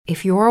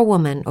If you're a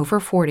woman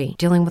over 40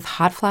 dealing with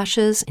hot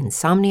flashes,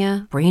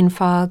 insomnia, brain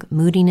fog,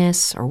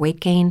 moodiness, or weight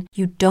gain,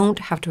 you don't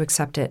have to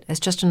accept it as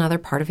just another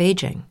part of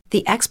aging.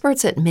 The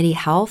experts at MIDI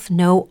Health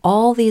know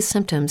all these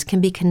symptoms can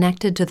be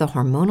connected to the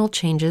hormonal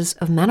changes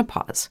of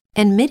menopause.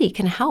 And MIDI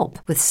can help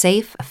with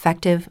safe,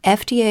 effective,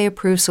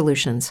 FDA-approved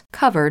solutions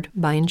covered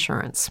by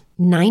insurance.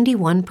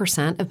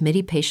 91% of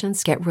MIDI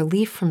patients get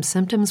relief from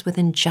symptoms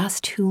within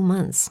just 2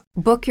 months.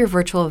 Book your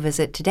virtual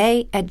visit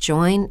today at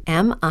joinmidi.com.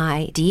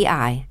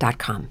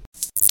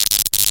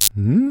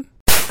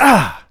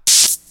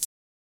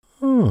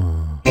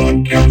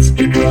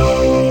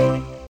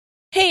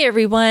 Hey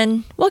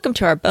everyone, welcome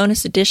to our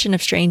bonus edition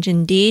of Strange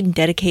Indeed,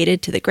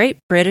 dedicated to the Great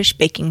British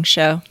Baking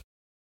Show.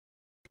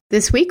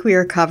 This week we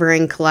are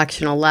covering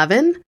Collection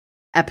 11,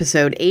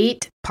 Episode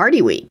 8,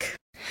 Party Week.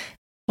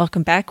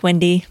 Welcome back,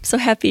 Wendy. I'm so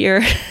happy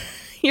you're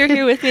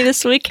here with me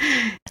this week.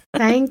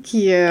 Thank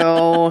you.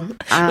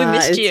 We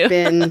missed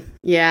you.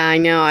 I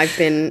know. I've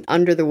been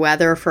under the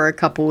weather for a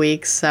couple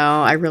weeks, so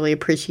I really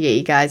appreciate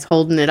you guys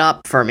holding it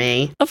up for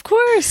me. Of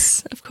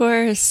course.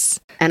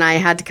 And I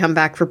had to come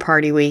back for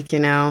Party Week,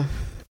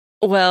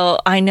 Well,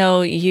 I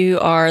know you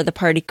are the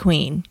party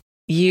queen.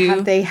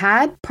 Have they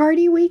had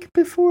Party Week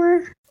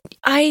before?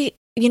 I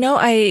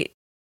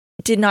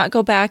did not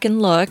go back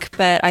and look,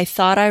 but I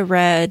thought I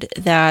read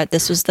that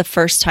this was the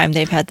first time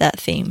they've had that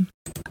theme.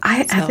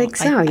 I think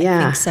so, yeah.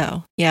 I think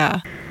so,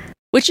 yeah.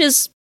 Which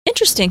is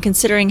interesting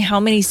considering how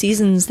many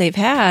seasons they've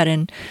had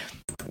and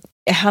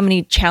how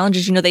many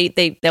challenges.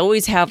 They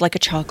always have like a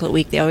chocolate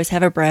week. They always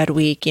have a bread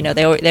week.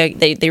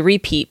 They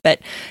repeat,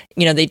 but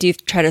they do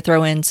try to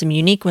throw in some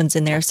unique ones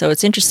in there. So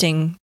it's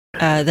interesting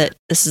that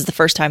this is the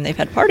first time they've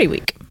had Party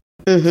Week.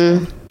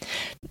 Mm-hmm.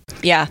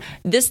 Yeah,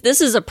 this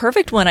is a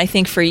perfect one, I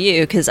think, for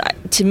you, because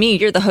to me,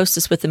 you're the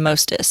hostess with the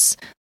mostess.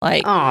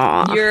 Like,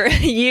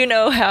 you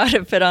know how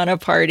to put on a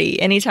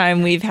party.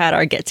 Anytime we've had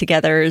our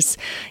get-togethers,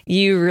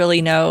 you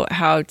really know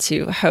how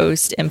to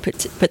host and put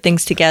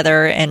things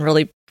together, and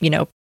really,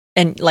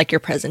 and like your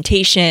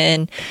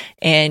presentation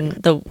and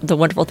the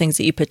wonderful things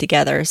that you put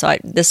together. So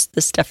this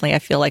definitely, I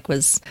feel like,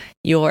 was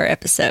your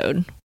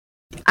episode.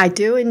 I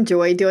do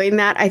enjoy doing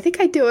that. I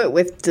think I do it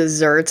with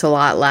desserts a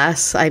lot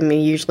less. I'm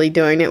usually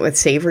doing it with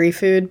savory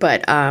food,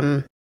 but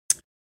I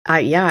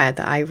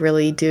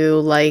really do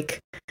like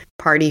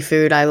party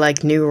food. I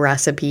like new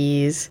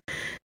recipes.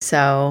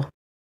 So,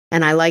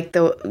 and I like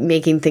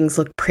making things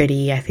look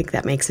pretty. I think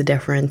that makes a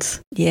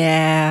difference.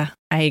 Yeah,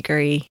 I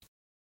agree.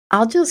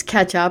 I'll just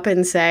catch up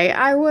and say,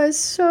 I was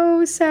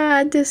so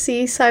sad to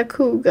see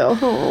Saku go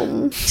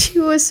home. She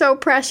was so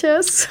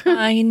precious.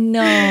 I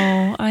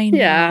know.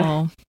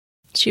 Yeah.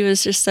 She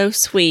was just so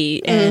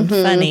sweet and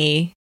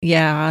funny.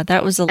 Yeah,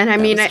 that was And I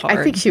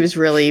think she was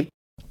really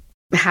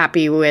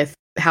happy with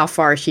how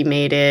far she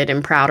made it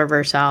and proud of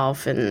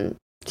herself, and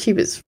she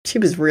was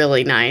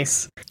really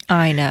nice.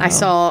 I know. I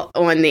saw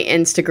on the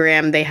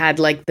Instagram they had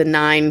like the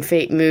 9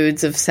 fate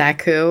moods of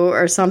Saku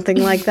or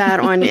something like that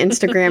on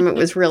Instagram. It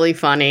was really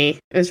funny.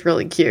 It was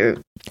really cute.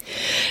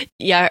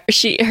 Yeah,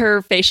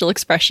 her facial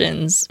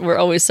expressions were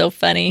always so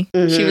funny.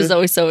 Mm-hmm. She was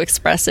always so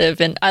expressive,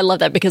 and I love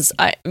that because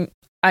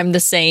I'm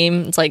the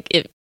same. It's like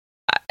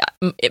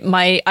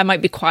I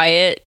might be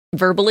quiet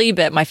verbally,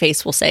 but my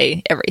face will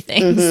say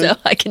everything. Mm-hmm. So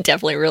I can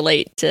definitely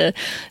relate to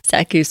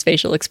Saku's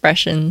facial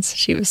expressions.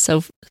 She was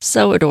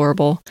so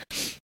adorable.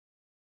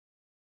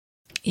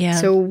 Yeah.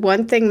 So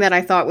one thing that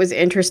I thought was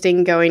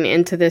interesting going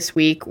into this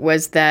week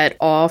was that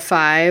all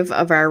 5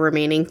 of our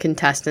remaining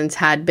contestants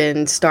had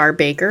been Star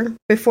Baker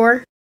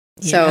before.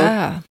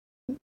 Yeah.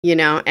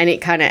 So,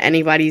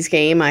 anybody's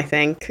game, I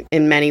think,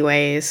 in many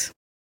ways.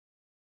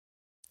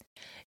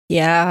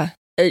 Yeah,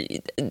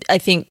 I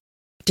think,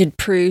 did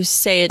Prue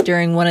say it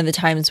during one of the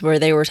times where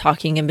they were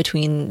talking in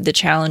between the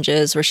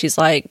challenges, where she's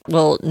like,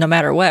 well, no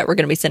matter what, we're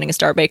going to be sending a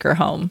Star Baker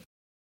home.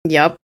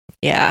 Yep.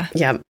 Yeah.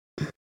 Yep.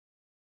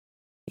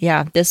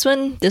 Yeah, this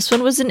one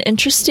was an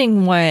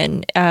interesting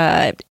one.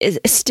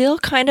 It's still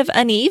kind of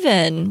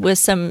uneven with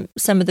some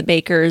of the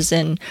bakers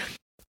and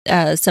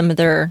some of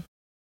their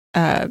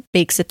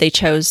bakes that they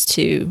chose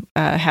to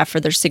have for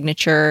their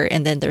signature,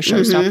 and then their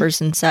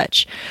showstoppers and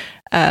such.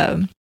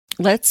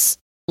 Let's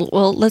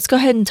go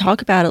ahead and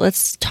talk about it.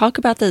 Let's talk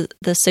about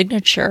the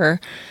signature.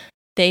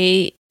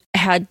 They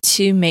had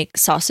to make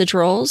sausage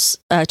rolls,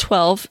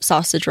 12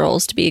 sausage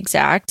rolls to be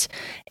exact.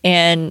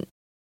 And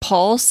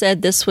Paul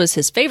said this was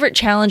his favorite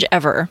challenge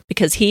ever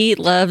because he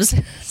loves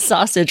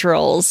sausage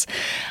rolls.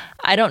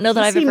 I don't know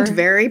that I've ever... He seemed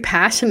very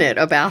passionate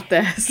about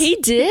this. He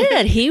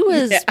did. He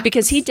was,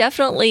 because he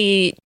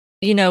definitely,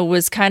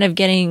 was kind of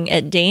getting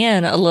at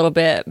Dan a little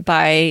bit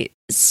by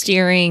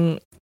steering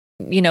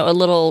a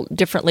little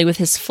differently with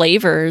his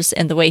flavors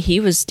and the way he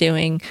was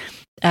doing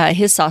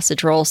his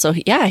sausage roll. So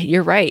yeah,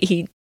 you're right.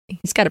 He's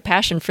got a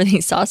passion for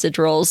these sausage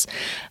rolls.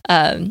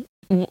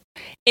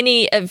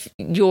 Any of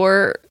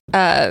your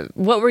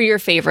what were your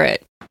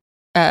favorites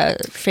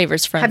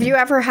from? Have you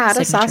ever had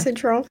signature? A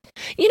sausage roll?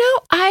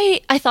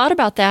 I thought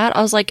about that.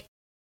 I was like,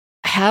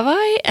 have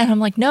I? And I'm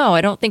like, no,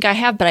 I don't think I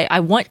have, but I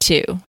want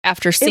to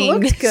after seeing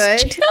this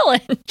good.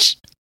 challenge.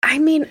 I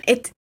mean,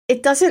 it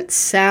doesn't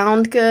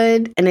sound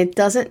good and it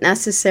doesn't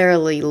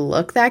necessarily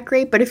look that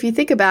great, but if you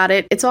think about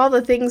it, it's all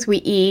the things we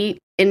eat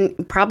in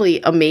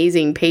probably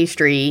amazing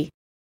pastry,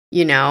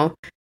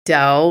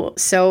 dough.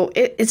 So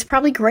it's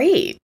probably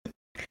great.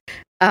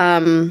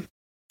 I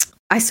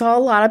saw a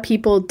lot of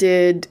people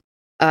did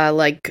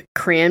like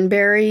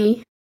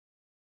cranberry.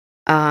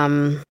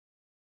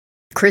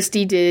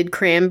 Christy did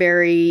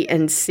cranberry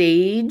and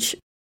sage.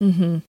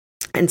 Mm-hmm.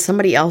 And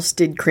somebody else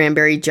did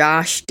cranberry.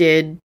 Josh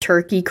did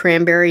turkey,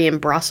 cranberry,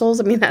 and Brussels.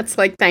 I mean, that's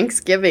like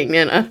Thanksgiving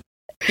in a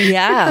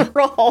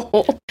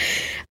roll.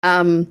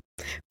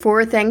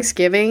 For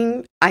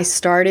Thanksgiving, I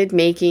started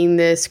making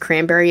this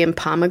cranberry and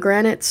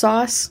pomegranate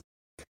sauce.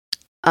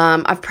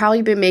 I've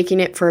probably been making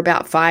it for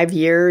about 5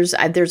 years.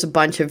 There's a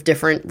bunch of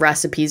different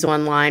recipes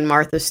online.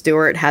 Martha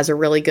Stewart has a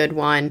really good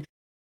one.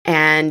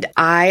 And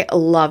I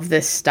love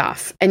this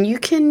stuff. And you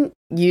can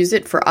use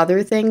it for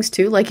other things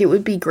too. Like it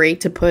would be great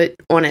to put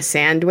on a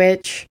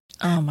sandwich.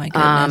 Oh my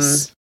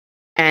goodness.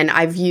 And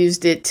I've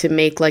used it to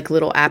make like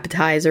little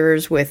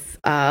appetizers with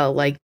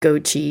like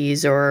goat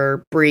cheese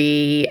or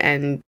brie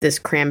and this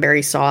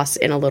cranberry sauce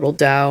in a little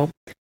dough.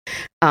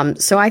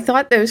 So I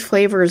thought those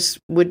flavors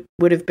would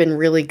have been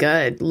really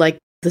good. Like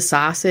the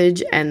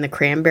sausage and the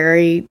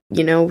cranberry,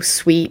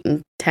 sweet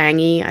and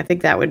tangy. I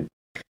think that would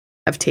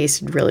have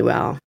tasted really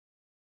well.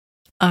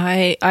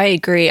 I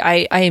agree.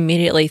 I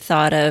immediately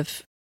thought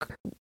of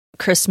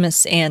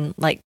Christmas and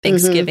like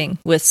Thanksgiving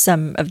with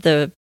some of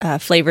the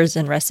flavors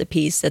and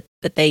recipes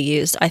that they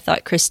used. I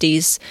thought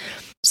Christie's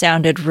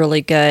sounded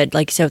really good,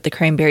 like you said, with the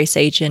cranberry,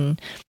 sage, and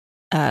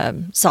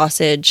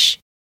sausage.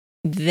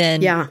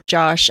 Then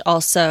Josh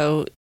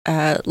also,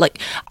 like,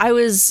 I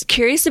was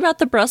curious about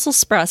the Brussels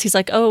sprouts. He's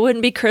like, oh, it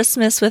wouldn't be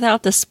Christmas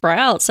without the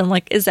sprouts. I'm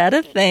like, is that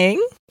a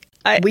thing?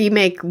 We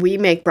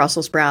make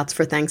Brussels sprouts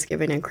for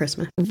Thanksgiving and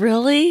Christmas.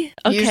 Really?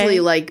 Okay. Usually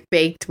like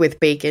baked with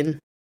bacon.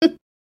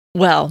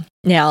 Well,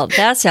 now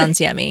that sounds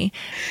yummy.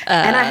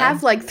 And I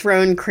have like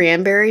thrown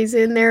cranberries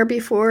in there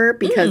before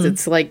because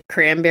it's like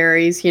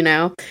cranberries,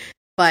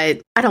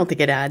 but I don't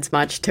think it adds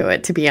much to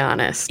it, to be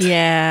honest.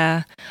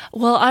 Yeah.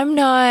 Well,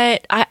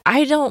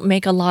 I don't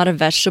make a lot of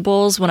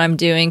vegetables when I'm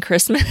doing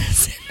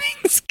Christmas and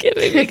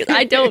Thanksgiving because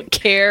I don't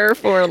care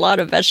for a lot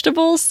of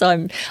vegetables.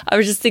 So I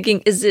was just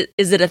thinking, is it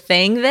a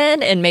thing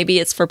then? And maybe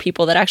it's for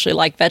people that actually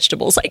like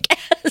vegetables, I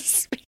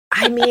guess.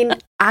 I mean,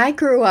 I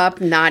grew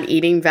up not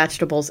eating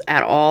vegetables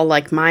at all.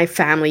 Like my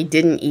family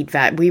didn't eat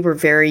we were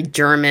very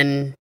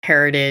German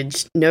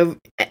heritage, no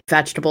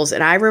vegetables.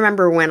 And I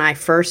remember when I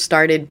first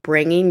started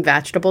bringing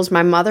vegetables,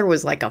 my mother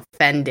was like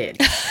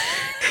offended.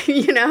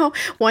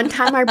 One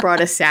time I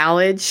brought a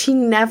salad. She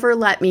never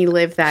let me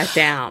live that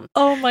down.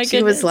 Oh my goodness.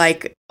 She was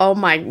like, oh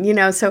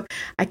my, so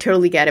I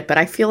totally get it. But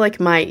I feel like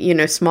my,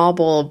 small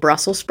bowl of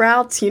Brussels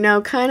sprouts,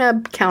 kind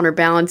of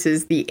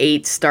counterbalances the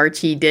 8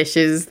 starchy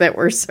dishes that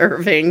we're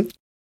serving.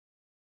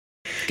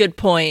 Good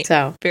point.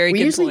 So we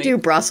usually do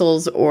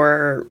Brussels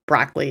or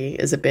broccoli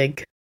is a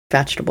big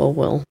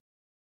vegetable.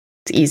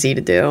 It's easy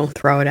to do.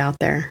 Throw it out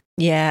there.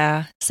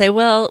 Yeah.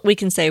 We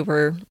can say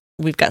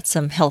we've got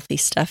some healthy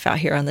stuff out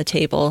here on the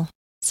table.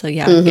 So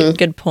yeah,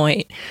 good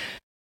point.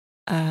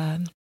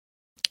 And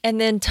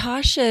then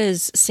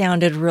Tasha's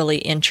sounded really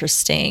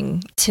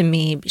interesting to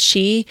me.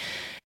 She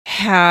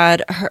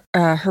had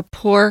her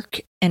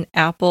pork and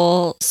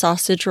apple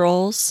sausage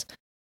rolls,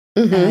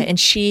 and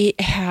she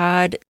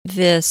had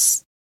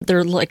this.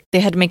 They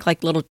had to make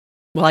like little.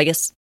 Well, I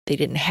guess they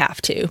didn't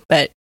have to,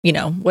 but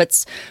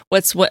what's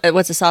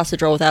a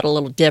sausage roll without a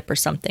little dip or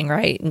something,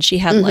 right? And she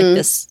had like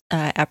this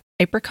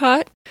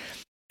apricot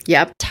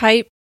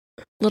type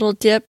little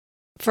dip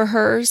for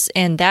hers,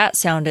 and that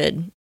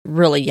sounded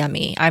really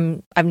yummy.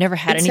 I've never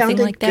had anything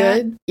like that.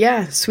 Good.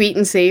 Yeah, sweet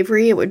and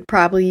savory. It would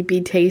probably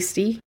be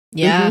tasty.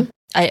 Yeah.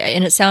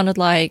 And it sounded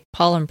like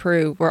Paul and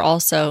Prue were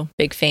also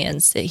big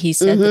fans. He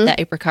said that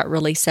apricot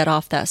really set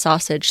off that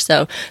sausage.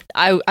 So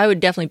I would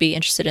definitely be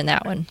interested in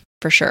that one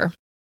for sure.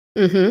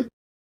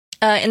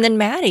 And then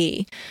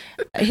Maddie,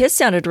 his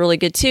sounded really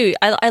good too.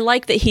 I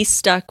like that he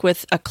stuck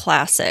with a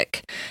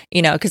classic,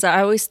 because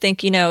I always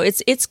think,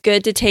 it's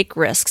good to take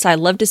risks. I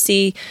love to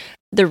see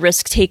the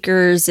risk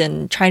takers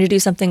and trying to do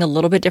something a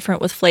little bit different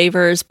with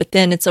flavors. But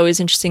then it's always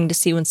interesting to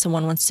see when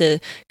someone wants to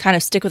kind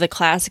of stick with a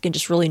classic and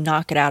just really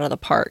knock it out of the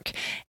park.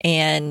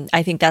 And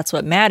I think that's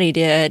what Maddie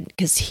did,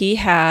 because he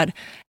had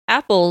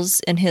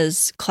apples in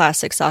his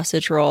classic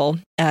sausage roll.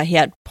 He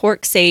had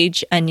pork,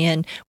 sage,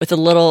 onion with a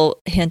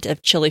little hint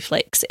of chili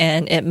flakes,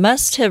 and it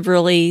must have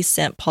really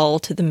sent Paul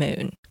to the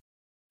moon.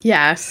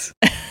 Yes.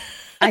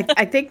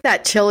 I think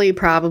that chili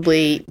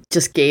probably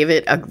just gave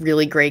it a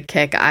really great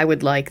kick. I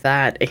would like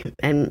that.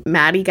 And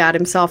Maddie got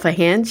himself a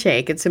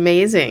handshake. It's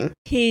amazing.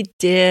 He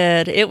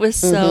did. It was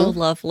so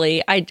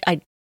lovely. I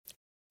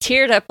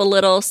teared up a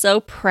little, so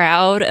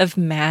proud of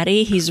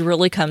Maddie. He's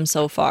really come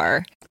so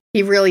far.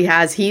 He really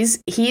has.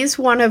 He's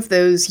one of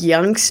those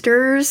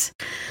youngsters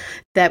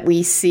that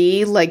we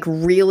see like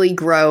really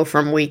grow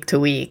from week to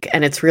week,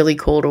 and it's really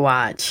cool to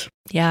watch.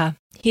 Yeah.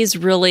 He's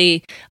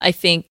really, I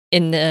think,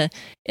 in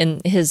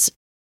his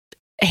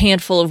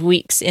handful of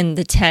weeks in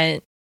the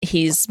tent,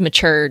 he's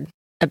matured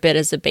a bit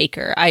as a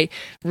baker. I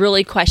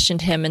really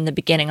questioned him in the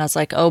beginning. I was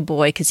like, oh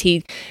boy, because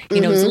he,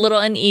 was a little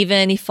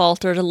uneven. He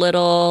faltered a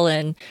little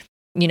and,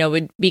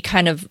 would be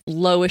kind of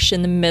lowish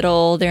in the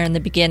middle there in the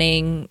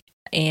beginning.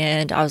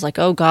 And I was like,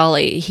 oh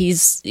golly,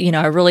 he's,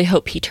 I really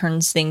hope he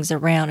turns things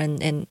around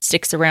and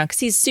sticks around because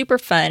he's super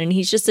fun and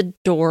he's just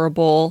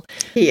adorable.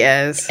 He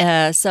is.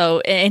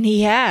 And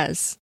he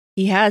has.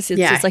 It's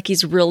just like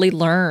he's really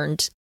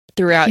learned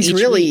throughout each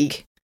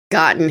week.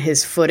 Gotten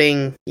his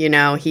footing,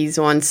 he's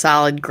on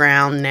solid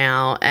ground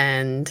now,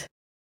 and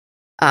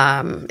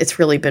it's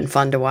really been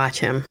fun to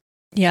watch him.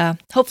 Yeah.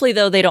 Hopefully,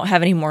 though, they don't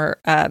have any more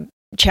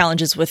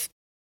challenges with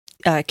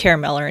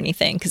caramel or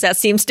anything, because that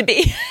seems to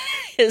be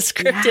his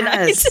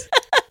kryptonite.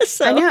 Yes.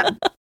 I know.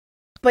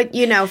 But,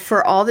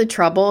 for all the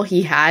trouble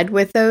he had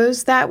with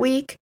those that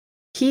week,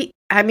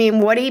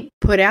 what he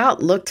put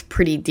out looked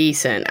pretty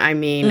decent. I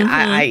mean,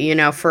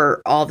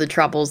 for all the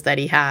troubles that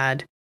he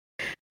had.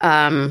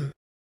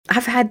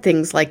 I've had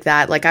things like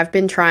that. Like, I've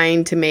been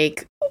trying to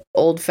make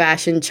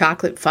old-fashioned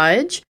chocolate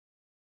fudge,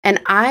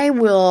 and I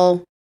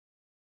will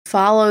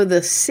follow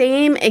the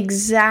same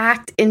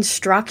exact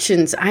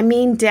instructions. I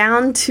mean,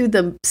 down to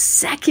the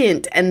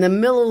second and the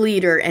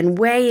milliliter and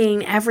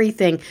weighing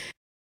everything.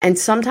 And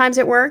sometimes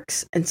it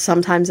works, and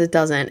sometimes it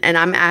doesn't. And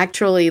I'm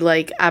actually,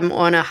 I'm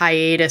on a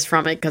hiatus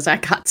from it because I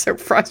got so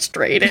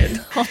frustrated.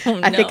 Oh,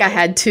 no. I think I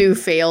had 2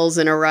 fails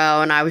in a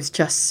row, and I was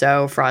just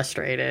so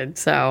frustrated.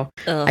 So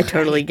I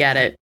totally get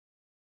it.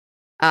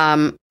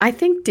 I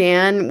think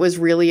Dan was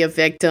really a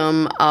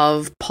victim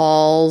of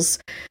Paul's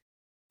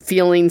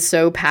feeling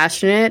so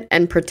passionate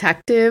and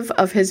protective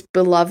of his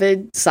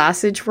beloved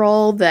sausage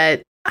roll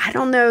that I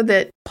don't know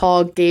that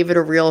Paul gave it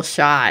a real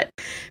shot,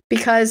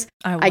 because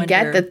I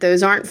get that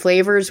those aren't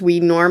flavors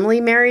we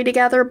normally marry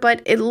together,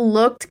 but it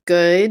looked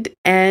good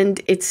and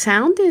it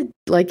sounded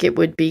like it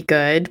would be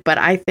good, but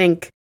I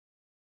think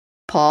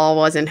Paul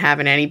wasn't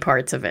having any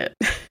parts of it.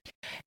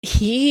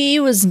 He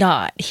was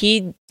not.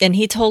 He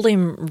told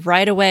him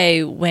right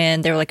away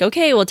when they were like,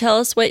 okay, well, tell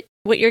us what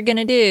you're going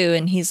to do.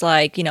 And he's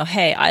like,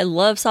 hey, I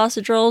love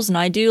sausage rolls and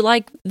I do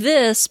like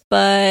this,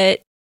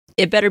 but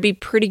it better be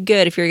pretty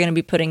good if you're going to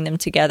be putting them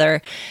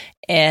together.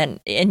 And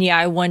yeah,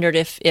 I wondered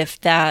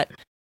if that,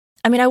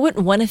 I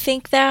wouldn't want to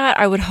think that.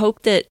 I would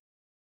hope that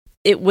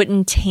it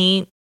wouldn't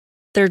taint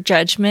their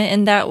judgment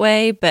in that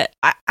way, but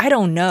I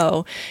don't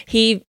know.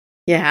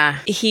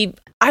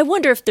 I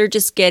wonder if they're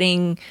just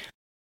getting,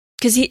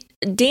 because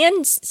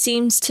Dan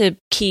seems to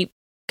keep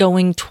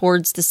going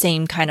towards the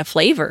same kind of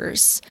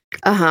flavors.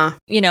 And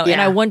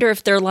I wonder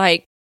if they're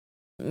like,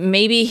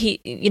 maybe he,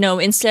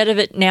 instead of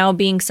it now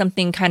being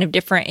something kind of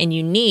different and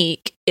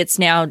unique, it's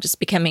now just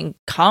becoming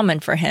common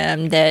for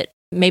him that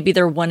maybe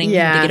they're wanting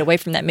him to get away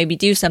from that, maybe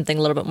do something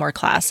a little bit more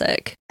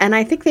classic. And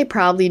I think they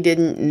probably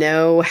didn't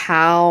know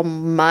how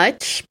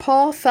much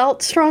Paul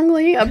felt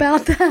strongly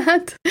about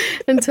that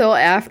until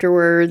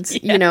afterwards,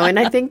 and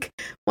I think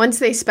once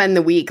they spend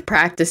the week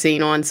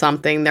practicing on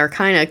something, they're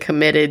kind of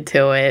committed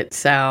to it.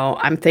 So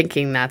I'm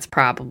thinking that's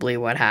probably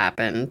what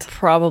happened.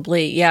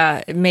 Probably,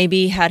 yeah.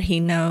 Maybe had he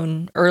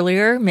known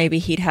earlier, maybe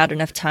he'd had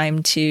enough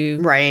time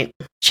to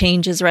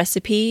change his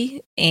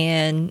recipe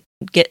and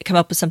come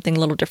up with something a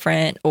little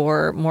different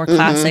or more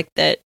classic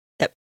that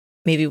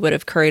maybe would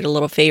have curried a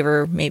little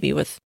favor maybe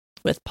with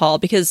Paul,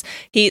 because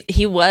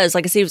he was,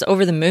 like I said, he was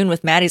over the moon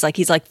with Matt. He's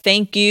like,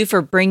 thank you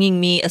for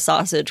bringing me a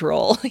sausage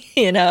roll,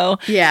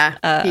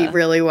 Yeah, he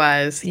really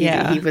was.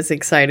 He was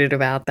excited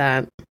about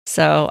that.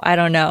 So I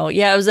don't know.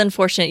 Yeah, it was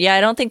unfortunate. Yeah,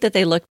 I don't think that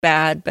they look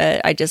bad,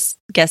 but I just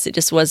guess it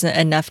just wasn't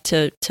enough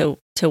to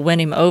win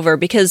him over,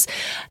 because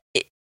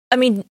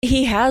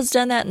he has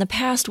done that in the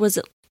past. Was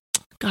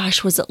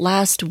it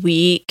last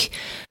week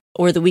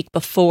or the week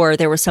before?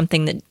 There was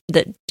something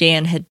that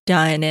Dan had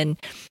done, and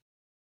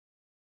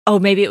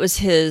maybe it was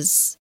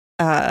his,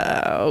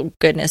 I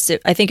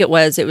think it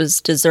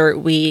was dessert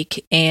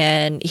week,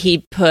 and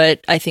he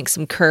put, I think,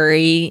 some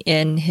curry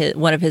in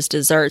one of his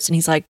desserts, and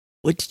he's like,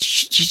 what,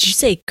 did you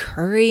say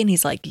curry? And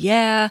he's like,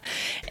 yeah.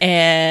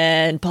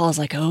 And Paul's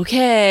like,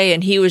 okay.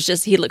 And he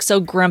looked so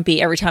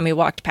grumpy every time he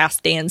walked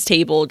past Dan's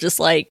table, just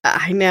like,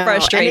 I know,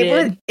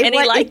 frustrated. And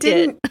he liked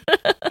it.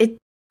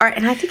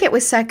 And I think it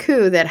was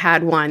Saku that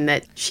had one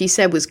that she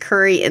said was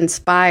curry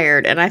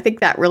inspired. And I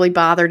think that really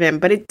bothered him,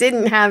 but it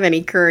didn't have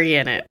any curry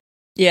in it.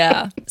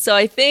 Yeah. So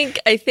I think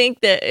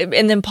that,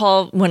 and then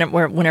Paul,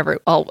 whenever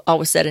all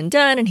was said and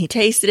done and he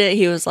tasted it,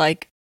 he was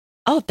like,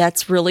 oh,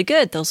 that's really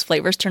good. Those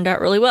flavors turned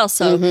out really well.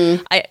 So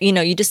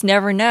you just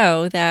never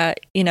know that,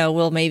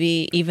 well,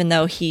 maybe even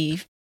though he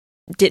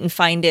didn't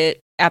find it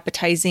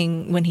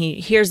appetizing when he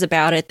hears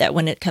about it, that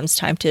when it comes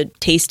time to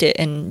taste it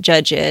and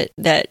judge it,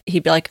 that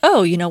he'd be like,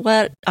 oh, you know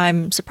what?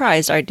 I'm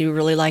surprised. I do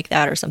really like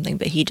that or something.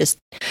 But he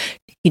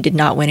did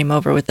not win him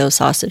over with those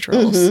sausage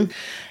rolls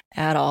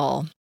at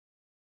all.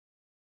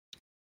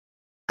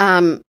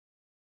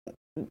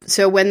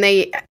 So when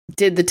they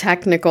did the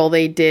technical,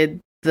 they did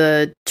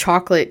the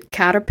chocolate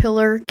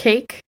caterpillar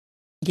cake.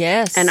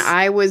 Yes. And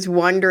I was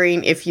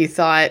wondering if you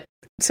thought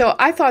So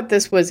I thought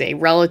this was a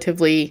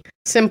relatively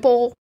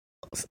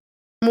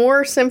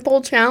more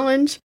simple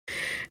challenge.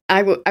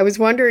 I was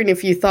wondering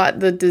if you thought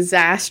the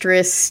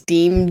disastrous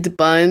steamed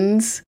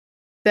buns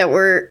that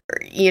were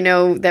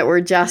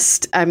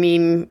just, I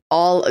mean,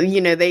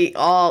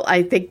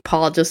 I think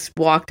Paul just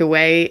walked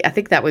away. I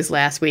think that was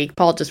last week.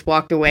 Paul just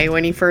walked away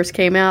when he first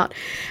came out.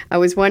 I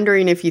was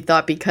wondering if you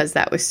thought because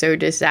that was so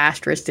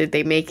disastrous, did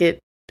they make it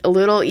a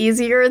little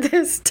easier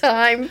this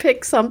time?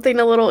 Pick something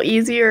a little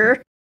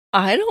easier?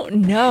 I don't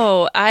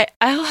know.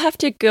 I'll have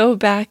to go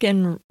back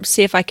and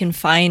see if I can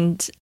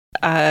find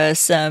I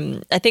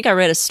think I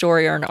read a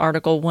story or an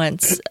article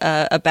once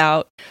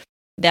about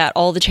that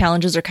all the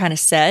challenges are kind of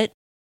set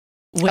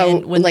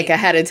when like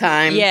ahead of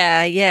time.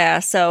 Yeah.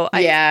 So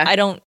I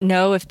don't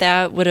know if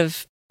that would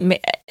have.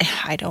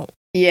 I don't.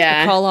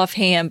 Yeah. Recall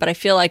offhand, but I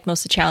feel like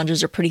most of the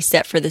challenges are pretty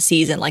set for the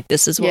season. Like,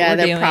 this is what we're doing.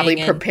 Yeah, they're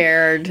probably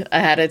prepared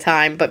ahead of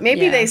time. But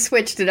maybe they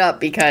switched it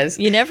up because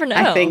you never know.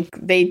 I think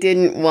they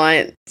didn't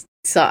want.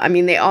 So I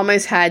mean, they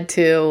almost had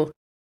to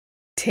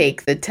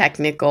take the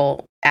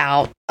technical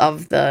out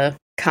of the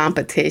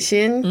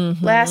competition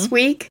last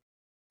week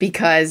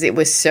because it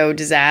was so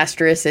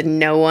disastrous and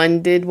no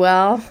one did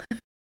well.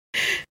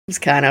 It's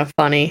kind of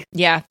funny.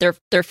 Yeah,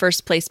 their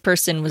first place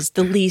person was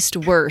the least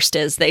worst,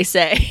 as they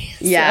say.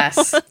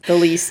 Yes, the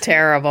least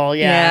terrible.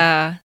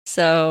 Yeah.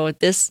 So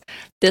this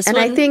and one,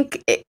 I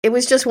think it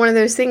was just one of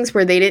those things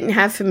where they didn't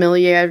have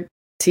familiarity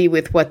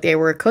with what they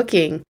were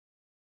cooking,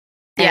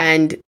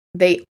 and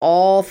they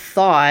all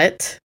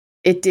thought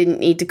it didn't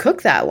need to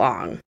cook that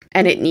long,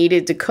 and it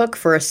needed to cook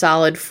for a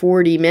solid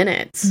 40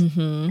 minutes,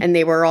 and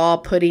they were all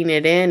putting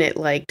it in at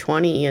like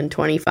 20 and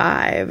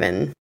 25,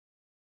 and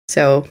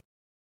so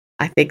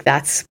I think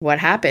that's what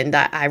happened.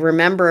 I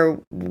remember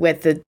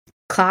with the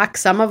clock,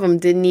 some of them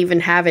didn't even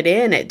have it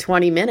in at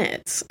 20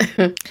 minutes.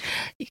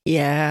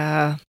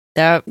 Yeah,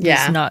 that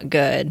was not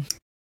good.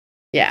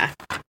 Yeah.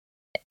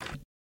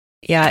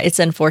 Yeah, it's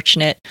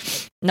unfortunate.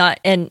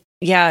 And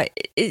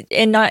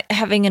not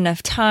having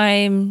enough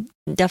time,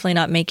 definitely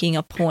not making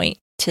a point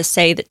to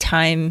say that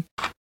time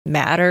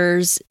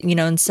matters,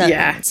 and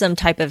some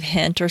type of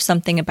hint or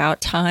something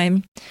about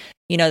time.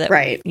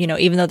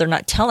 Even though they're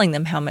not telling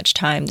them how much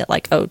time, that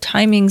like, oh,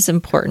 timing's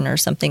important or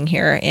something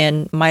here,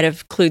 and might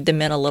have clued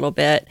them in a little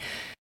bit.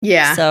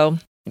 Yeah. So,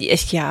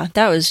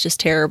 that was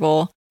just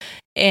terrible.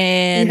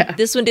 And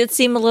this one did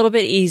seem a little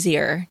bit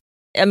easier.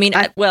 I mean,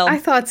 I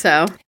thought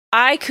so.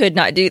 I could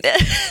not do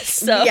this.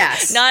 So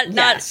it's not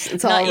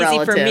all easy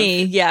relative. For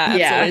me. Yeah,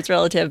 absolutely. It's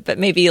relative, but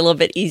maybe a little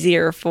bit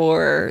easier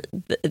for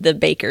the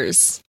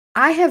bakers.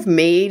 I have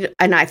made,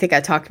 and I think I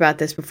talked about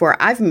this before,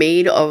 I've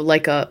made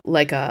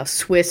a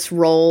Swiss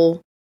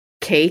roll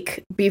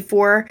cake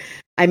before.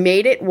 I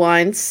made it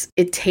once.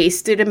 It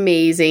tasted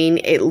amazing.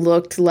 It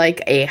looked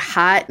like a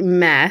hot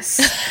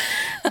mess.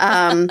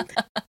 And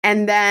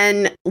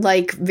then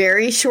like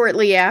very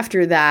shortly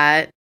after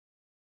that,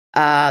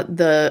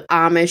 the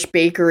Amish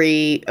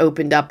bakery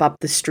opened up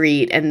the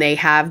street, and they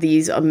have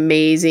these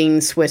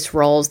amazing Swiss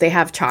rolls. They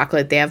have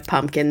chocolate, they have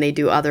pumpkin, they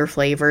do other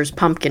flavors.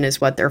 Pumpkin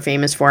is what they're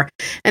famous for,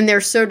 and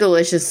they're so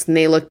delicious and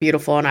they look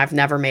beautiful. And I've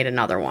never made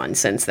another one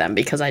since then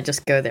because I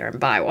just go there and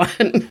buy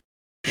one.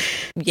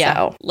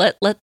 So, let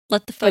the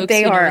folks. But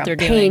they are what they're a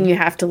pain. doing. You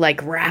have to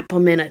like wrap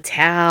them in a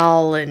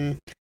towel, and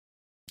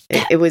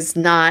it was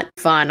not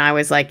fun. I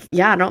was like,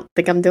 I don't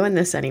think I'm doing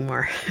this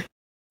anymore.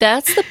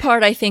 That's the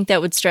part I think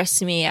that would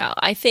stress me out.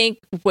 I think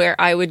where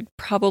I would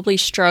probably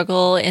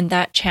struggle in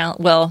that challenge,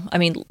 well, I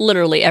mean,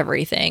 literally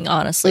everything,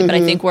 honestly, but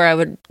I think where I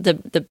would,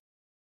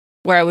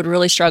 where I would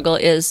really struggle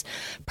is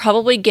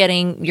probably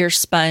getting your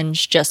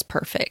sponge just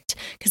perfect,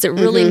 because it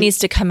really needs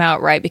to come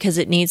out right, because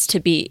it needs to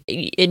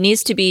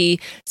be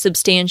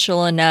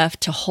substantial enough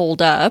to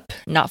hold up,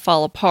 not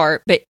fall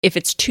apart. But if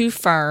it's too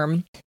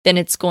firm, then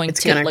it's going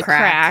to like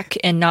crack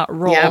and not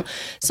roll. Yep.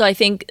 So I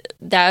think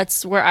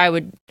that's where I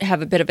would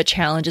have a bit of a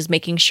challenge, is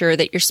making sure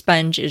that your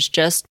sponge is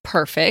just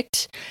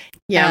perfect.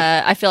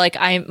 Yeah. I feel like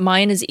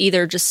mine is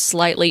either just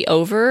slightly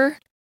over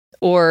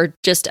or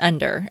just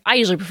under. I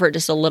usually prefer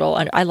just a little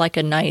under. I like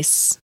a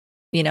nice,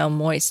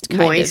 moist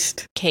kind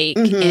of cake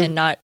and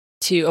not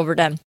too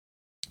overdone.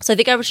 So I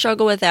think I would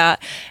struggle with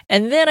that.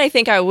 And then I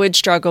think I would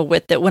struggle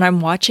with that when I'm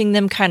watching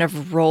them kind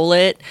of roll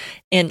it,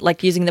 and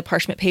like using the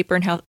parchment paper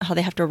and how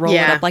they have to roll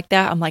it up like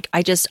that. I'm like,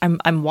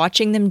 I'm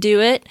watching them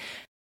do it.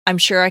 I'm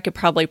sure I could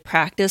probably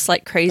practice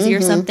like crazy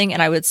or something,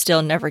 and I would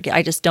still never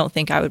I just don't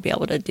think I would be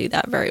able to do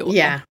that very well.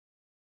 Yeah.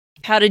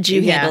 How did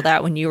you handle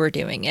that when you were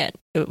doing it?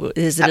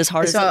 Is it as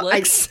hard as it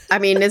looks? I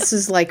mean, this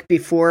is like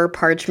before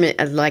parchment,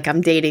 like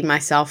I'm dating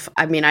myself.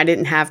 I mean, I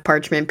didn't have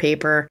parchment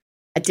paper.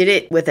 I did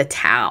it with a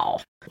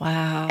towel.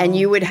 Wow. And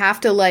you would have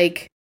to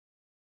like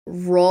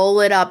roll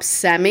it up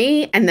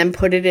semi and then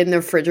put it in the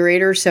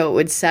refrigerator so it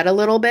would set a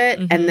little bit,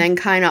 and then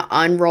kind of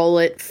unroll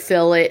it,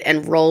 fill it,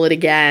 and roll it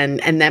again,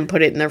 and then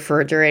put it in the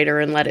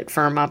refrigerator and let it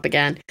firm up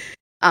again.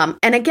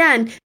 And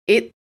again,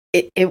 it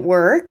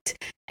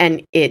worked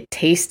and it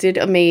tasted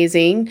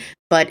amazing,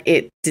 but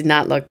it did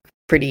not look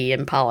pretty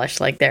and polished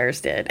like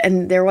theirs did.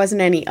 And there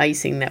wasn't any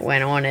icing that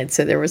went on it,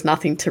 so there was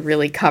nothing to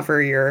really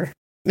cover your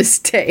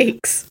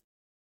mistakes.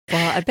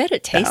 Well, I bet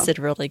it tasted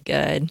really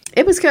good.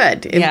 It was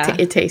good.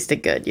 It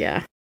tasted good,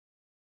 yeah.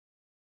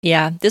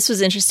 Yeah, this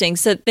was interesting.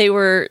 So they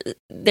were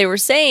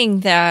saying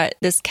that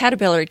this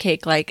caterpillar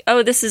cake, like,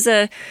 oh,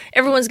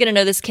 everyone's going to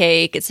know this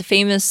cake. It's a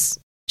famous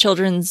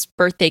children's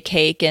birthday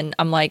cake. And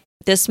I'm like,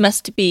 this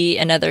must be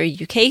another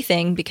UK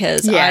thing,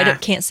 because I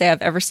can't say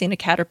I've ever seen a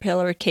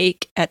caterpillar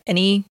cake at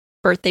any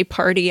birthday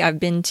party I've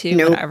been to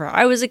whenever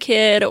I was a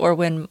kid or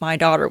when my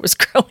daughter was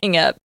growing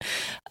up.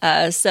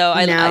 So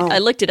I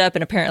looked it up,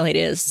 and apparently it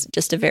is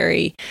just a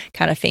very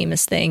kind of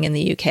famous thing in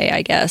the UK,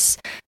 I guess.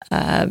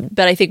 But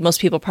I think most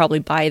people probably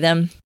buy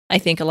them. I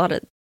think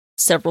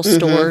several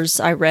stores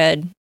I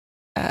read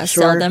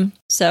sell them.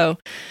 So,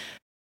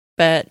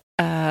 but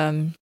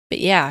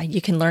yeah,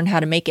 you can learn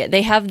how to make it.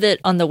 They have that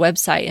on the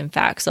website, in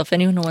fact. So if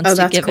anyone wants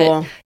to give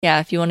it,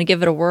 if you want to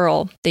give it a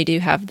whirl, they do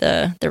have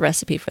the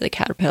recipe for the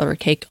caterpillar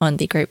cake on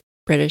the Great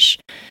British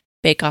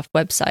Bake Off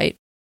website.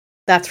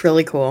 That's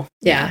really cool.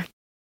 Yeah.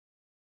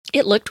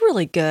 It looked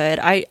really good.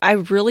 I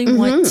really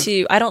want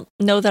to, I don't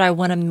know that I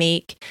want to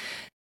make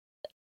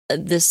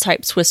this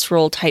type Swiss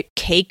roll type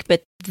cake,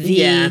 but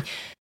the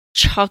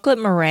chocolate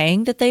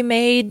meringue that they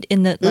made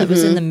that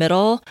was in the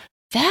middle,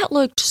 that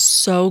looked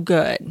so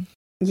good.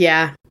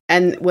 Yeah.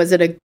 And was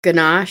it a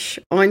ganache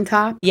on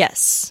top?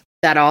 Yes.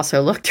 That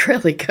also looked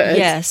really good.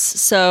 Yes.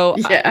 So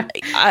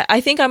I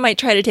think I might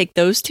try to take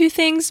those two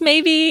things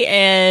maybe,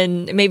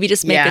 and maybe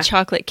just make a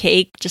chocolate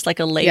cake, just like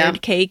a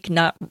layered cake,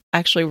 not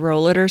actually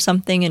roll it or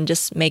something, and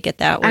just make it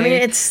that way. I mean,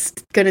 it's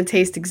going to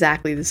taste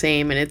exactly the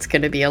same, and it's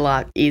going to be a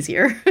lot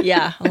easier.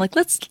 Yeah. I'm like,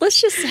 let's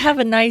just have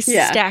a nice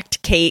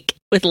stacked cake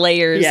with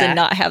layers and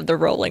not have the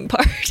rolling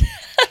part.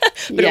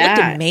 But it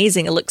looked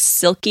amazing. It looked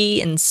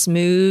silky and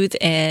smooth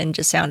and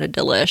just sounded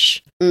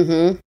delish.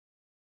 Mm-hmm.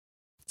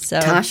 So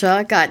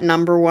Tasha got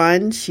number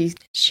one. She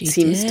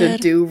seems to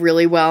do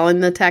really well in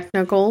the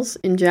technicals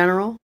in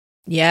general.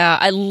 Yeah,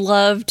 I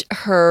loved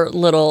her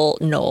little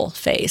Noel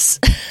face.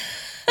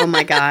 Oh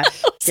my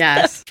gosh.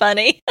 Yes.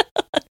 Funny.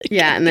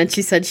 Yeah, and then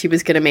she said she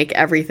was going to make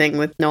everything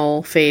with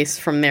Noel face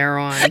from there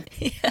on.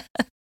 Yes.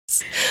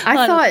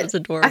 I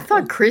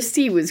thought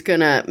Christy was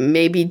gonna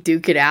maybe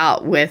duke it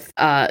out with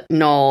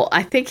Noel.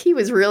 I think he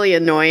was really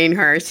annoying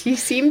her. She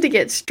seemed to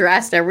get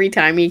stressed every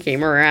time he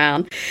came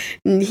around.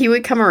 And he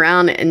would come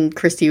around and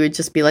Christy would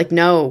just be like,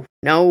 no.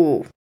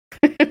 Go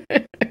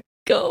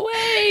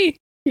away.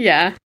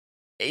 Yeah.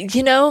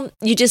 You know,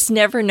 you just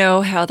never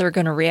know how they're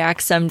going to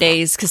react some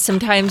days, because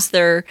sometimes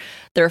they're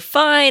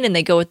fine and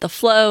they go with the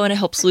flow and it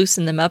helps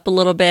loosen them up a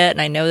little bit.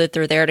 And I know that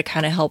they're there to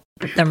kind of help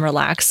them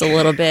relax a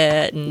little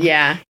bit. And,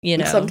 you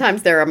know,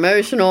 sometimes they're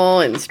emotional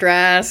and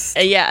stressed.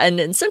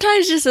 And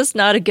sometimes just it's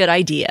not a good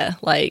idea.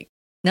 Like,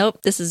 nope,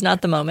 this is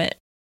not the moment.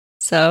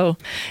 So,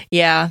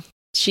 yeah,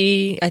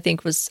 I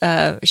think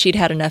she'd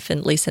had enough,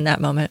 at least in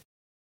that moment.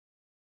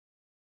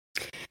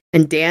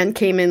 And Dan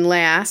came in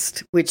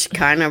last, which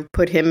kind of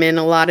put him in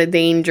a lot of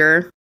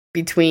danger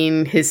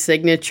between his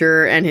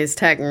signature and his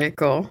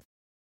technical.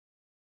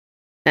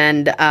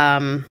 And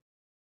I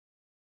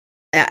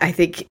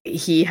think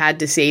he had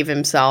to save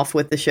himself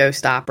with the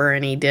showstopper,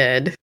 and he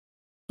did.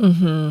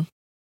 Mm-hmm.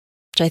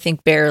 Which I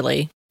think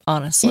barely,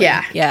 honestly.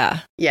 Yeah.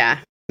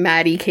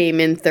 Maddie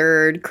came in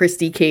third.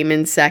 Christy came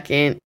in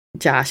second.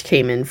 Josh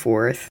came in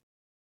fourth.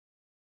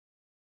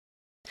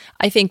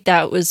 I think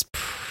that was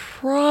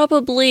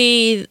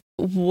probably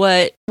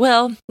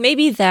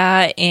maybe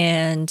that,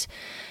 and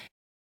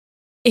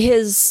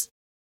his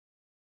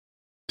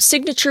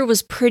signature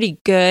was pretty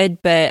good,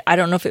 but I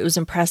don't know if it was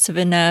impressive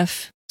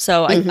enough.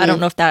 So I don't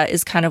know if that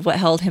is kind of what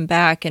held him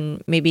back,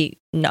 and maybe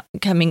not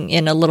coming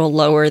in a little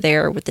lower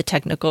there with the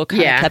technical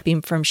kind of kept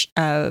him from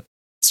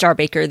Star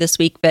Baker this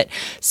week. But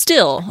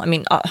still, I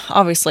mean,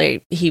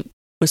 obviously he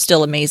was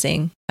still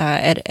amazing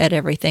at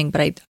everything,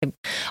 but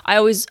I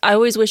always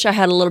wish I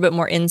had a little bit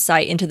more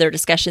insight into their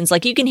discussions.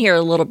 Like, you can hear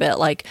a little bit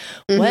like,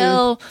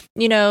 well,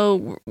 you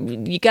know,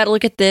 you got to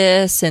look at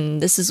this, and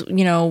this is,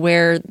 you know,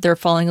 where they're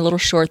falling a little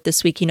short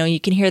this week. You know,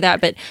 you can hear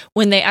that, but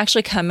when they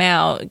actually come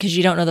out, because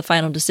you don't know the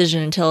final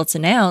decision until it's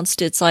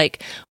announced, it's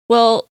like,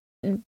 well,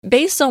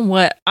 based on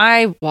what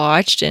I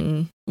watched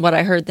and what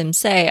I heard them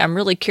say, I'm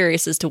really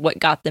curious as to what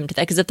got them to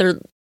that. Because if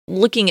they're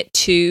looking at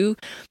two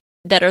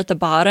that are at the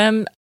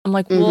bottom, I'm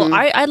like, well,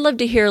 I'd love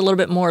to hear a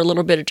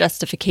little bit of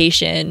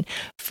justification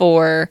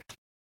for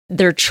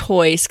their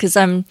choice, because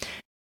I'm,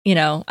 you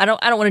know, I don't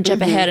want to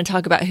jump ahead and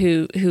talk about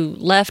who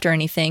left or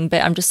anything,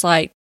 but I'm just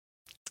like,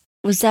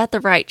 was that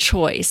the right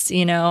choice?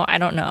 You know, I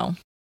don't know.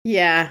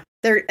 Yeah,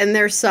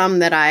 there's some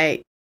that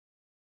I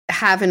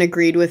haven't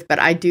agreed with, but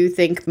I do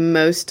think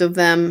most of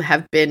them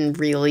have been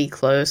really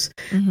close.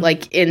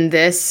 Like in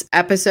this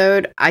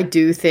episode, I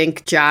do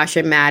think Josh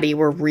and Maddie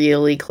were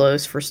really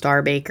close for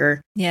Star Baker.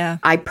 Yeah.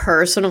 I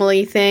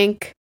personally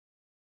think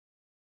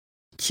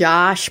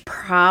Josh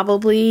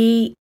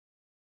probably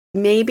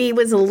maybe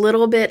was a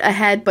little bit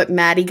ahead, but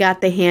Maddie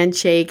got the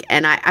handshake,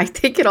 and I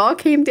think it all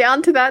came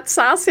down to that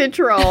sausage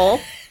roll.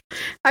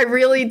 I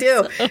really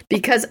do.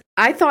 Because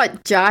I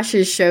thought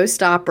Josh's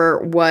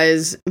showstopper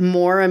was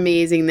more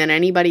amazing than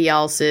anybody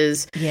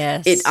else's.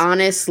 Yes. It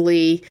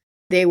honestly,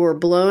 they were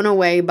blown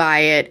away by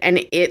it.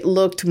 And it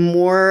looked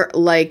more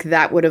like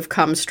that would have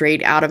come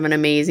straight out of an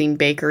amazing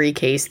bakery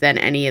case than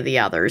any of the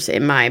others,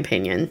 in my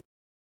opinion.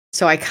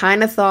 So I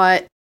kind of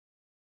thought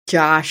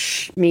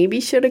Josh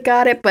maybe should have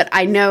got it, but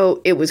I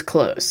know it was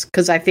close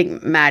because I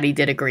think Maddie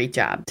did a great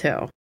job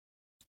too.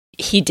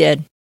 He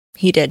did.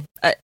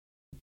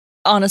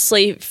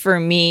 Honestly, for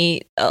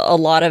me, a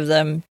lot of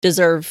them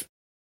deserve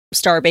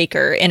Star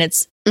Baker, and it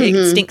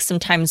stinks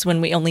sometimes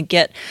when we only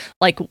get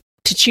like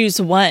to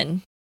choose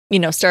one,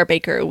 Star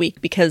Baker a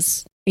week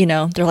because,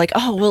 they're like,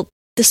 oh, well,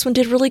 this one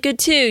did really good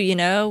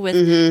too,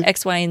 with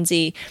X, Y, and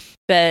Z.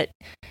 But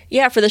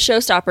yeah, for the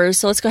showstoppers,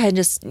 so let's go ahead and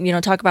just,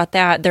 talk about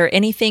that. They're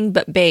anything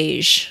but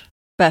beige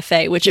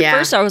buffet, which at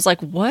first I was like,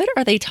 what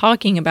are they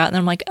talking about? And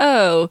I'm like,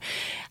 oh,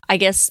 I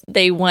guess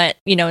they want,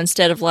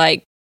 instead of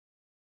like,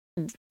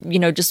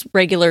 just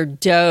regular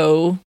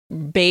dough,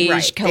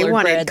 beige colored they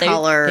wanted bread.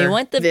 Color, they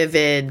want the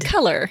vivid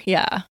color.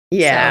 Yeah.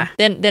 Yeah. So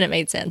then it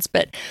made sense.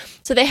 But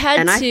so they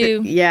had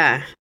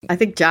I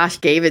think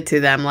Josh gave it to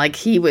them. Like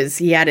he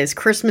had his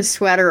Christmas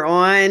sweater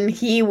on.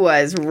 He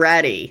was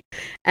ready.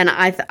 And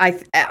I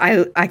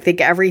think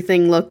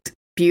everything looked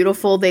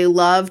beautiful. They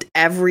loved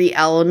every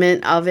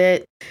element of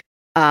it.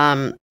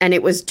 And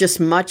it was just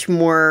much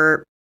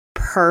more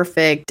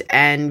perfect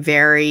and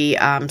very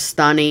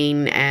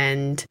stunning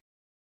and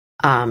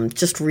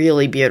just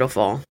really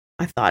beautiful.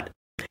 I thought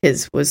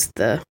his was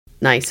the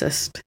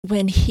nicest.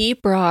 When he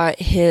brought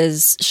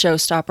his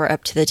showstopper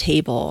up to the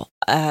table,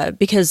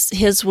 because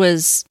his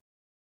was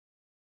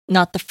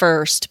not the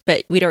first,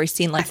 but we'd already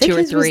seen like two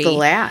or three. Was the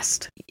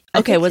last.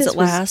 Okay, was it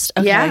last?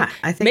 Okay. Yeah,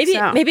 I think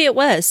so. Maybe it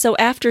was. So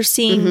after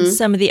seeing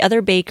some of the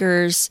other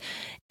bakers,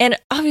 and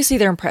obviously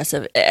they're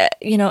impressive.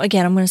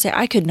 Again, I'm going to say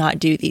I could not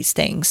do these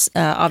things,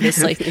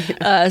 obviously.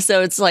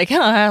 So it's like,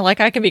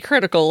 I can be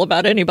critical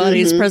about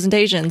anybody's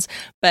presentations.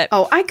 But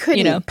I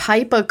couldn't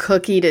pipe a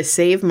cookie to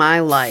save my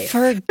life.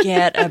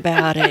 Forget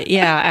about it.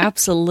 Yeah,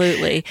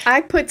 absolutely. I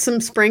put some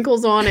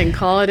sprinkles on and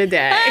call it a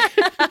day.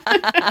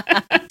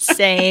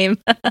 Same.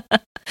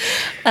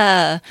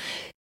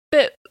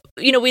 But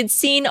we'd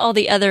seen all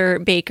the other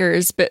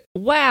bakers, but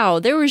wow,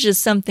 there was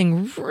just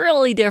something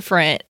really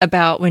different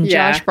about when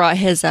Josh brought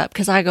his up,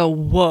 because I go,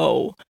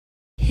 whoa,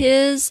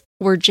 his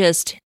were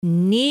just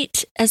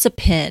neat as a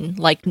pin,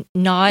 like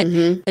not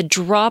a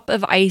drop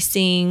of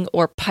icing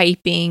or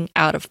piping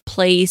out of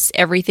place.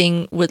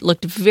 Everything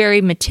looked very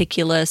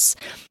meticulous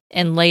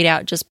and laid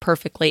out just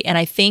perfectly. And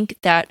I think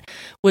that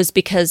was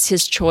because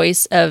his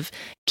choice of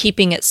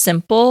keeping it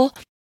simple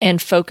and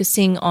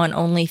focusing on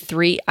only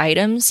 3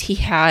 items. He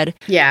had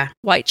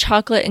white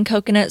chocolate and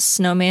coconut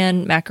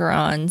snowman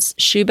macarons,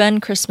 shoe bun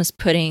Christmas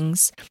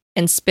puddings,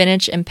 and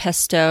spinach and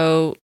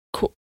pesto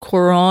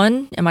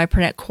coron. Am I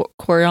pronouncing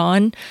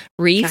coron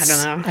wreaths?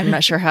 I don't know. I'm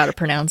not sure how to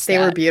pronounce that. They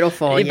were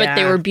beautiful, but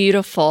they were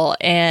beautiful.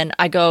 And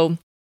I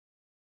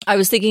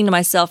was thinking to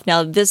myself,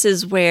 now this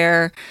is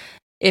where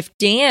if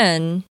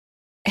Dan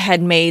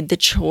had made the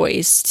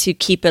choice to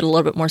keep it a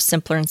little bit more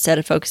simpler instead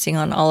of focusing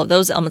on all of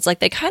those elements, like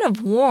they kind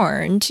of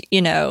warned,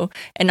 and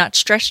not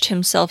stretched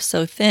himself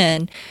so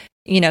thin,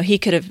 he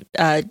could have,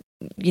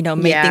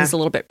 made things a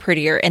little bit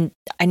prettier. And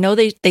I know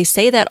they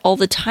say that all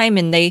the time.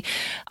 And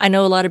I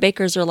know a lot of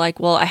bakers are like,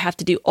 well, I have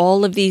to do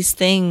all of these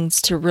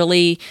things to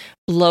really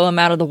blow them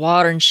out of the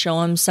water and show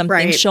them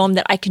something, show them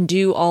that I can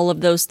do all of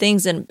those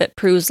things. But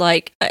Prue's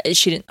like,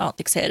 she didn't, I don't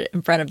think say it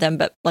in front of them,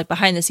 but like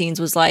behind the scenes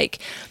was like,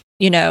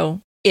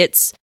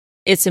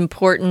 it's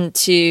important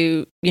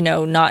to,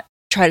 not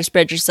try to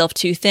spread yourself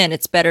too thin.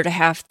 It's better to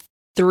have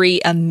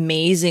 3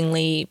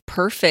 amazingly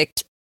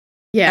perfect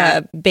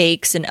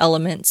bakes and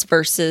elements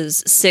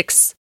versus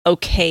 6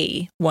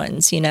 okay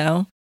ones,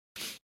 And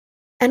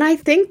I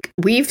think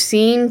we've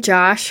seen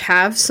Josh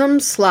have some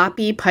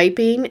sloppy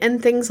piping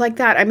and things like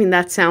that. I mean,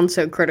 that sounds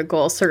so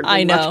critical,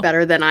 certainly much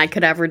better than I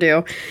could ever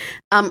do.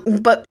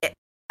 But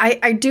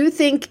I do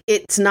think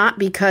it's not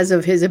because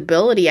of his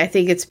ability. I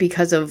think it's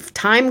because of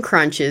time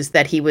crunches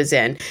that he was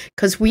in.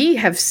 Because we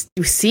have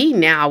seen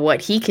now what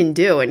he can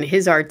do, and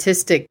his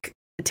artistic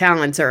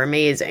talents are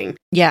amazing.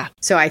 Yeah.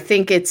 So I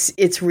think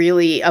it's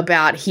really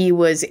about he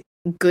was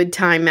good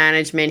time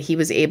management. He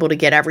was able to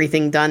get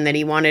everything done that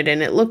he wanted,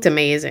 and it looked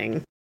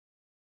amazing.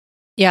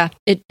 Yeah.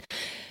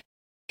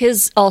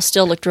 His all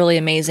still looked really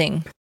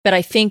amazing. But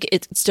I think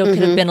it still could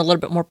have been a little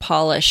bit more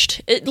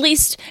polished, at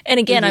least. And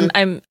again,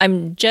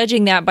 I'm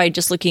judging that by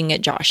just looking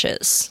at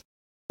Josh's,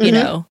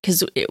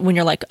 because when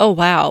you're like, oh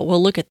wow,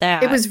 well look at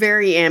that. It was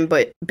very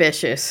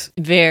ambitious,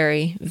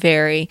 very,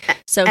 very.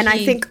 So, and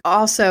I think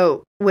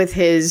also with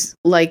his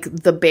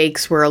the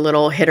bakes were a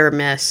little hit or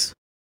miss,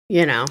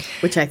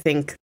 which I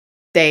think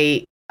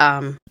they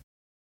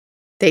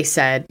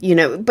said,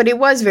 but it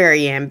was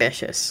very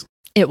ambitious.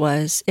 It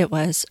was.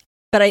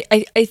 But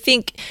I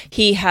think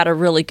he had a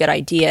really good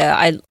idea.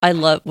 I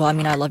love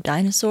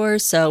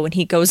dinosaurs. So when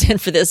he goes in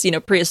for this,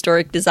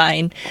 prehistoric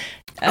design,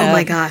 Oh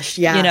my gosh,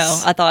 yes. You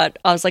know,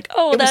 I was like,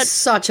 oh, that's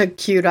such a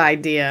cute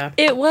idea.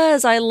 It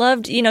was. I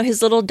loved, you know,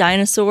 his little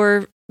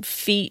dinosaur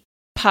feet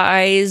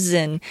pies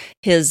and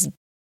his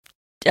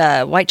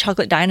white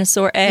chocolate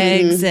dinosaur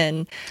eggs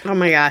and oh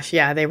my gosh,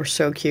 yeah, they were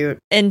so cute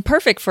and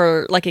perfect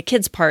for like a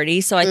kid's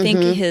party. So I think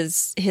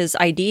his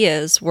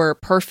ideas were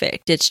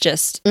perfect. It's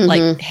just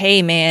like,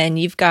 hey man,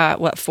 you've got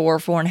what,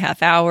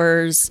 4.5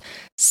 hours,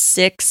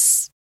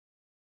 6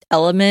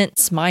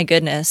 elements. My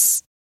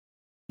goodness,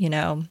 you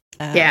know.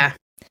 Yeah,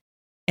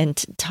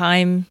 and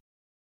time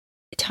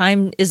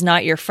is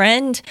not your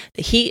friend.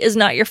 The heat is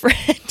not your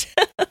friend.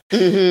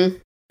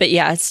 But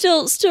yeah, it's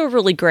still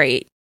really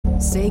great.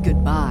 Say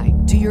goodbye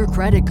to your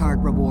credit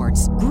card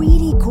rewards.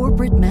 Greedy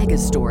corporate mega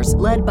stores,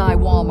 led by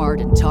Walmart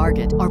and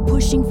Target, are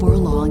pushing for a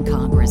law in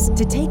Congress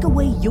to take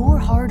away your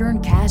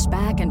hard-earned cash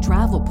back and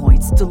travel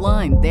points to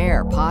line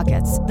their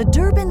pockets. The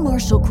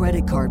Durbin-Marshall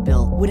credit card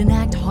bill would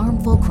enact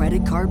harmful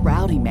credit card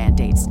routing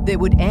mandates that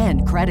would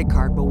end credit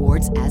card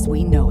rewards as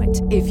we know it.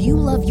 If you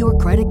love your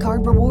credit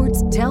card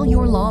rewards, tell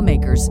your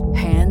lawmakers,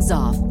 hands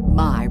off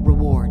my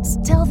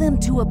rewards. Tell them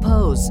to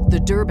oppose the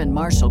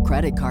Durbin-Marshall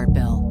credit card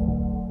bill.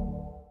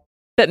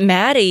 But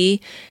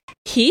Maddie,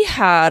 he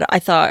had, I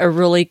thought, a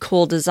really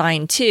cool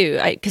design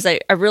too. Because I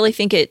really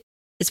think it,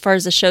 as far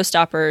as the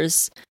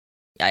showstoppers,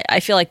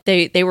 I feel like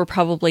they were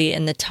probably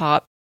in the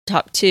top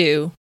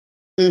 2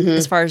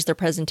 as far as their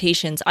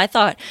presentations. I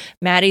thought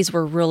Maddie's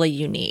were really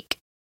unique.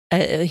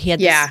 He had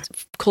this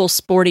cool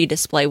sporty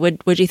display.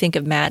 What'd you think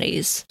of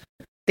Maddie's?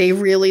 They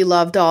really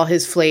loved all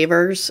his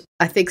flavors.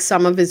 I think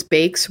some of his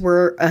bakes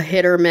were a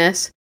hit or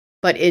miss.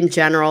 But in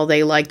general,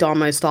 they liked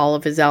almost all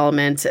of his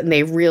elements, and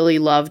they really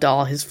loved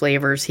all his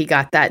flavors. He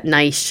got that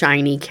nice,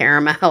 shiny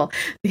caramel,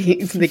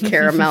 the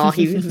caramel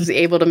he was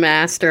able to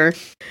master.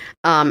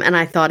 And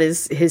I thought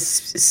his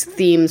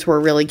themes were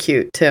really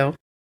cute, too.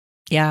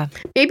 Yeah.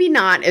 Maybe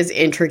not as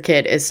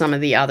intricate as some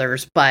of the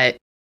others, but,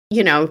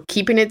 you know,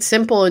 keeping it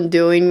simple and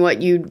doing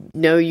what you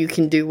know you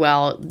can do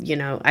well, you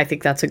know, I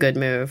think that's a good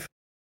move.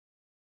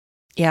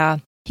 Yeah.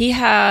 He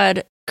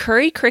had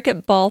curry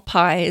cricket ball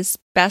pies,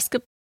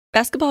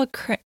 basketball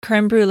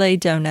creme brulee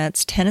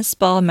donuts, tennis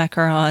ball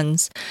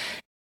macarons,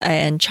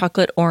 and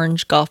chocolate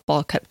orange golf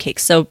ball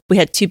cupcakes. So we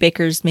had 2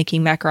 bakers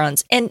making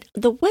macarons. And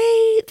the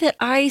way that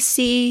I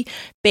see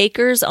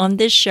bakers on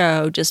this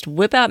show just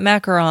whip out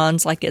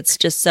macarons like it's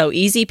just so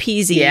easy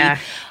peasy. Yeah.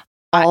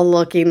 All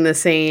looking the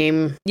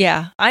same.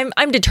 Yeah.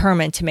 I'm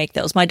determined to make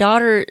those. My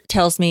daughter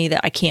tells me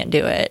that I can't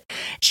do it.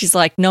 She's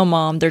like, no,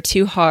 Mom, they're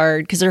too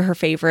hard, because they're her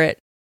favorite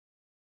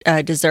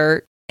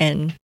dessert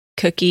and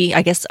cookie.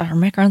 I guess our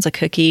macarons a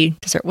cookie,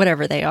 dessert,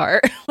 whatever they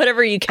are,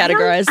 whatever you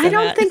categorize them. I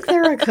don't think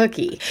they're a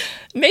cookie.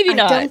 Maybe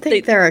not. I don't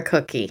think they're a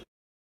cookie.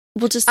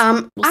 We'll just. I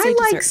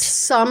like dessert.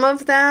 some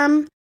of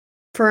them.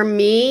 For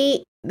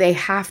me, they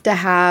have to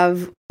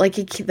have like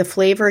the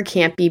flavor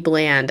can't be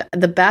bland.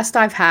 The best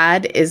I've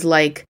had is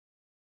like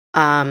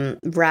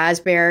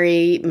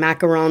raspberry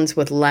macarons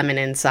with lemon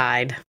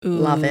inside. Ooh.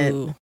 Love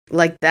it.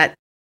 Like that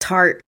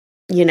tart,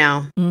 you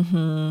know,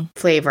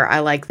 flavor. I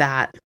like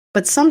that.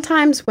 But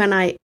sometimes when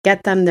I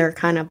get them, they're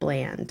kind of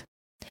bland.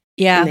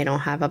 Yeah. And they don't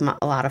have a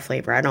lot of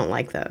flavor. I don't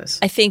like those.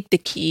 I think the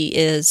key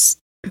is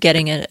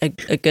getting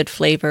a good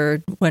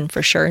flavor one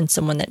for sure, and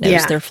someone that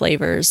knows their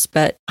flavors.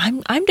 But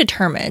I'm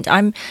determined.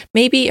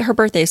 Maybe her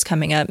birthday's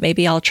coming up.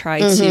 Maybe I'll try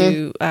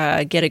to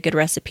get a good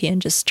recipe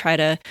and just try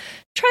to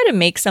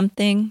make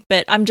something.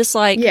 But I'm just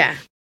like,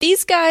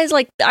 these guys,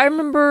 like, I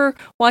remember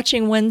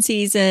watching one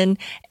season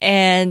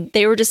and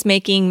they were just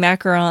making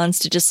macarons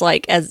to just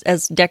like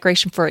as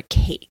decoration for a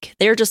cake.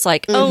 They're just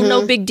like, oh,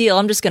 no big deal.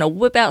 I'm just going to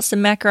whip out some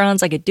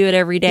macarons. I could do it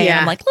every day. Yeah.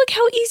 I'm like, look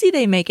how easy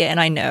they make it. And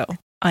I know.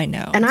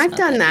 And I've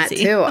done that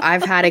too.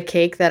 I've had a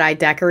cake that I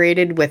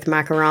decorated with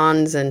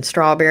macarons and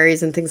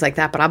strawberries and things like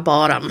that, but I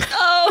bought them.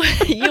 Oh,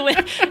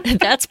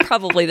 that's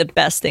probably the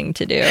best thing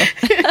to do.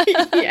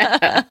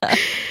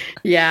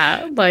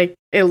 Yeah, like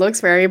it looks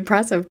very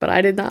impressive, but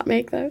I did not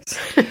make those.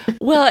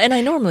 Well, and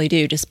I normally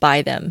do just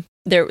buy them.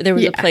 There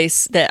was a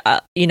place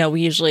that,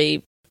 we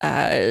usually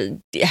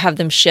have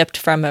them shipped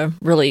from a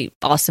really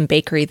awesome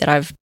bakery that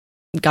I've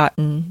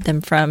gotten them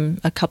from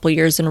a couple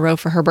years in a row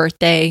for her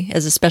birthday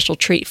as a special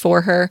treat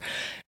for her.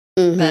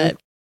 But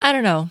I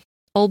don't know.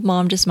 Old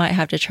Mom just might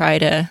have to try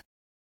to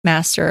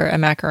master a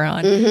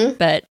macaron.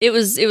 But it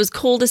was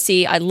cool to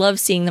see. I love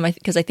seeing them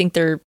because I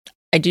do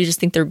just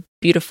think they're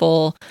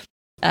beautiful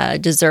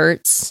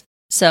desserts.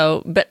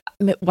 So, but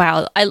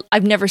wow,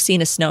 I've never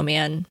seen a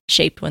snowman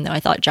shaped one though.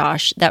 I thought,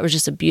 Josh, that was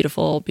just a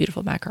beautiful,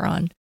 beautiful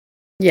macaron.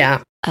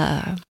 Yeah.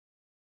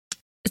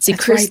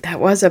 That's right. That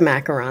was a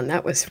macaron.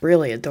 That was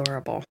really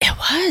adorable. It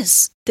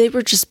was. They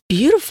were just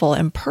beautiful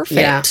and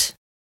perfect.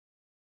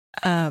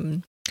 Yeah.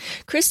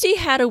 Christy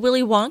had a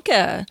Willy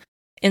Wonka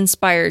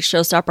inspired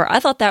showstopper. I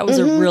thought that was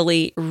a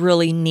really,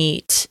 really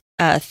neat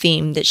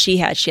theme that she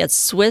had. She had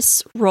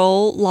Swiss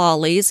roll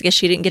lollies. I guess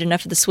she didn't get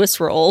enough of the Swiss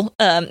roll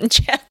challenge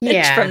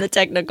from the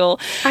technical.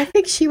 I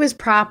think she was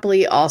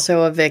probably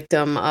also a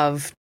victim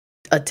of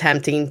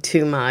attempting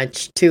too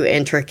much, too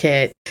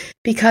intricate,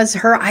 because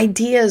her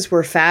ideas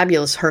were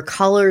fabulous. Her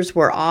colors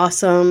were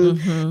awesome.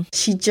 Mm-hmm.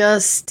 She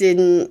just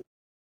didn't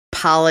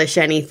polish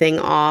anything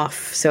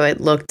off, so it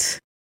looked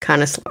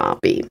kind of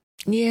sloppy.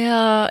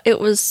 Yeah, it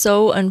was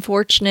so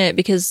unfortunate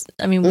because,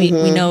 I mean, we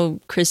know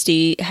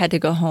Christy had to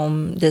go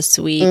home this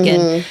week,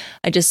 and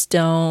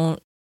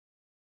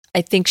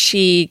I think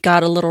she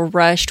got a little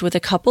rushed with a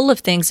couple of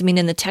things. I mean,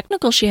 in the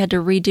technical, she had to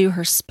redo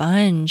her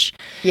sponge.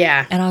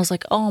 Yeah. And I was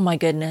like, oh my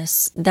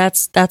goodness,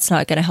 that's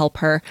not going to help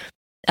her.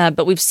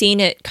 But we've seen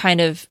it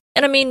kind of,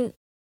 and I mean,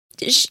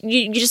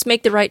 you just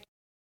make the right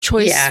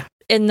choice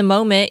in the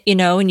moment,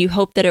 and you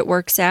hope that it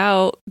works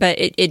out, but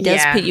it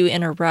does put you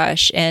in a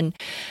rush. And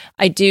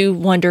I do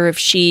wonder if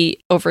she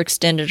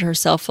overextended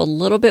herself a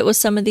little bit with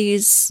some of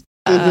these,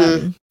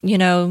 and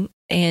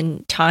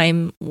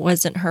time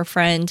wasn't her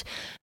friend.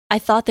 I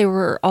thought they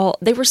were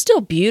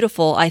still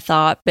beautiful, I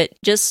thought, but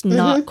just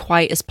not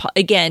quite as,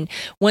 again,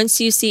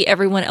 once you see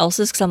everyone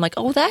else's, because I'm like,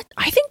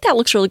 I think that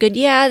looks really good.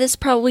 Yeah, this is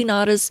probably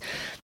not as,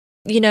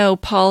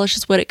 polished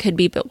as what it could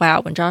be, but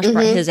wow, when Josh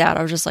brought his out,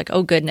 I was just like,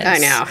 oh goodness. I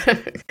know.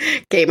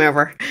 Game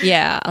over.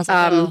 Yeah. I was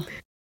like,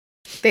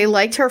 They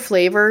liked her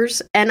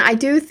flavors, and I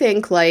do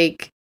think,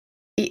 like,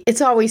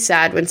 it's always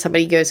sad when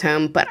somebody goes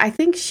home, but I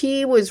think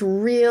she was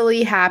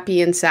really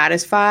happy and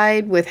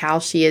satisfied with how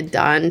she had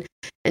done,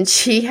 and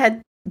she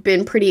had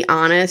been pretty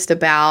honest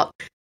about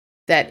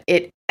that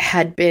it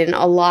had been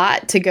a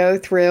lot to go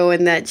through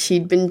and that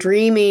she'd been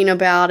dreaming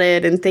about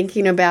it and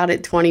thinking about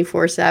it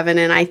 24/7.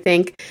 And I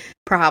think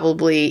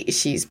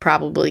she's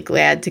probably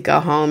glad to go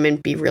home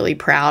and be really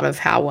proud of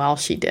how well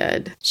she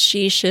did.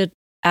 She should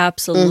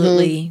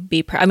absolutely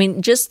be proud. I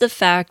mean, just the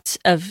fact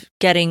of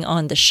getting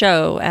on the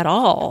show at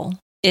all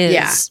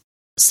is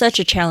such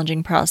a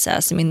challenging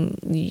process. I mean,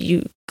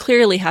 you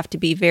clearly have to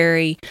be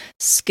very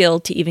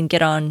skilled to even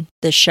get on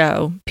the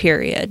show,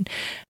 period.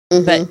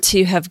 But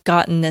to have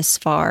gotten this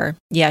far,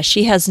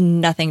 she has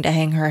nothing to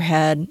hang her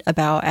head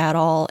about at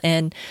all.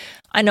 And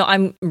I know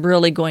I'm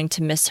really going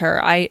to miss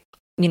her. I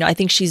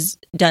think she's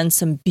done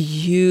some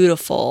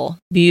beautiful,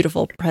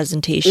 beautiful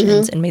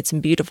presentations and made some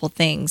beautiful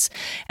things.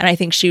 And I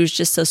think she was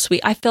just so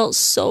sweet. I felt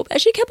so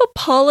bad. She kept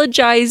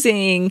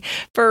apologizing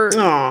for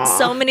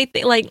so many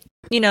things. Like,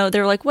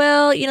 they're like,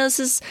 well, this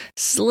is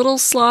a little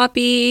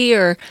sloppy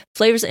or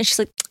flavors. And she's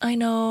like, I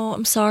know,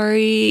 I'm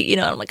sorry.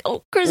 And I'm like,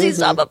 oh, Christy,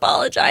 stop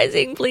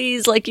apologizing,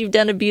 please. Like, you've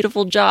done a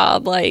beautiful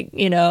job. Like,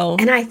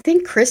 And I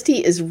think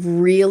Christy is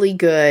really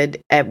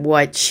good at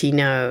what she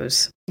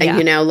knows. Yeah.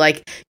 And,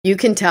 like, you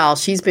can tell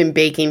she's been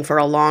baking for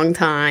a long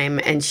time,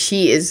 and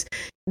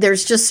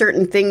there's just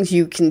certain things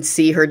you can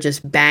see her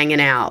just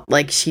banging out.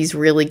 Like, she's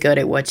really good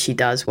at what she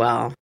does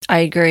well. I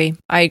agree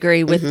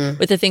with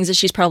the things that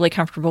she's probably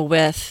comfortable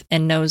with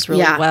and knows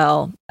really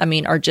well. I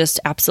mean, are just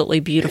absolutely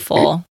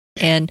beautiful.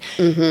 And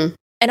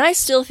and I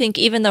still think,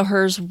 even though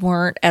hers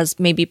weren't as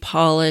maybe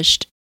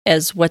polished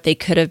as what they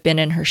could have been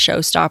in her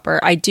showstopper,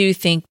 I do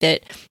think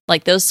that,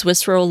 like, those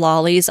Swiss roll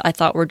lollies, I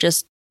thought were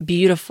just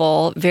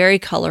beautiful, very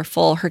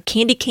colorful. Her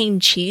candy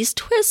cane cheese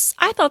twists,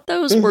 I thought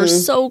those were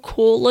so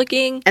cool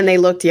looking. And they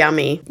looked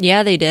yummy.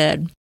 Yeah, they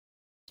did.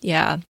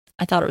 Yeah.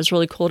 I thought it was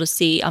really cool to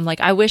see. I'm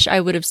like, I wish I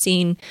would have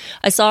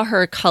I saw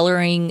her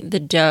coloring the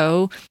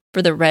dough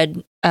for the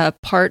red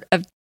part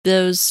of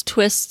those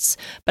twists,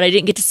 but I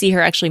didn't get to see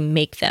her actually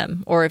make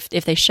them. Or if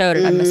they showed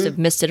it, I must have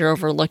missed it or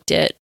overlooked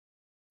it.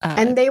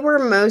 And they were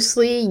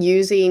mostly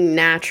using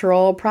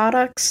natural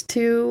products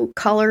to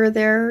color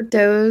their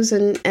doughs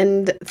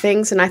and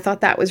things. And I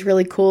thought that was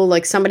really cool.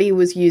 Like, somebody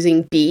was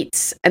using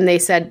beets, and they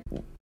said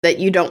that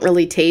you don't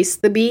really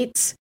taste the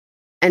beets.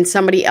 And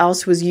somebody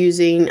else was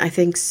using, I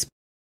think,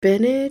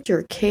 spinach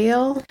or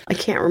kale. I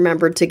can't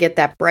remember, to get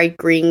that bright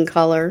green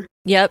color.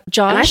 Yep,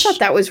 Josh. And I thought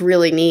that was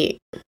really neat.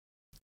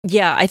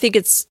 Yeah, I think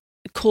it's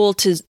cool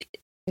to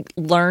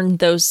learn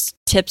those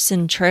tips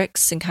and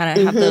tricks and kind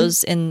of have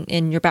those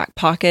in your back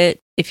pocket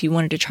if you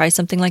wanted to try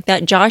something like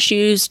that. Josh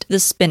used the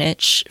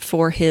spinach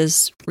for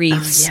his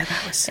wreaths. Oh, yeah,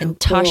 that was so and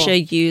cool.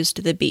 Tasha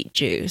used the beet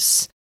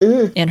juice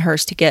in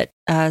hers to get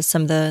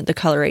some of the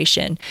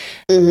coloration.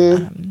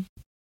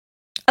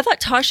 I thought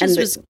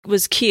Tasha's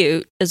was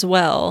cute as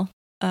well.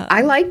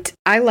 I liked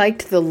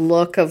the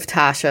look of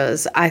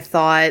Tasha's. I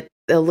thought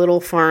the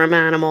little farm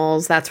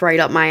animals, that's right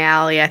up my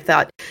alley. I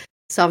thought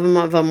some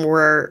of them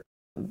were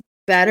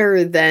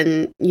better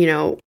than,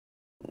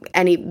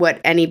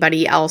 what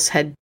anybody else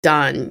had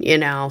done,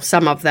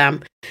 some of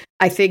them.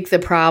 I think the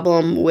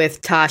problem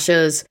with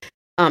Tasha's,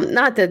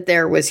 not that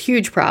there was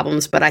huge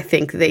problems, but I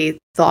think they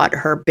thought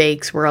her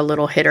bakes were a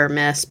little hit or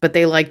miss, but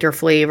they liked her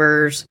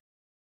flavors.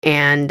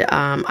 And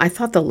I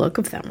thought the look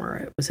of them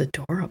was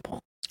adorable.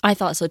 I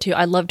thought so too.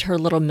 I loved her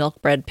little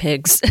milk bread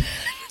pigs.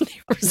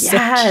 They were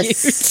so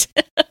cute.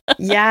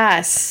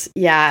 Yes.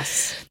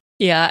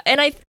 Yeah, and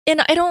I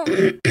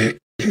don't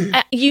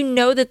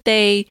that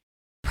they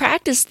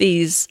practice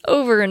these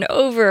over and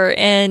over,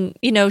 and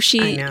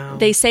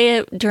they say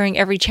it during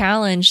every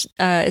challenge,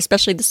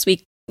 especially this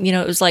week.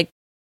 It was like,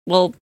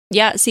 well,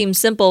 yeah, it seems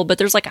simple, but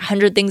there's like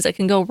 100 things that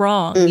can go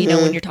wrong, you know,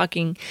 when you're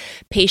talking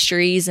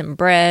pastries and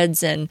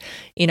breads. And,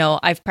 you know,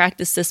 I've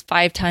practiced this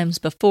 5 times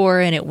before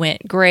and it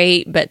went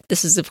great. But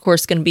this is, of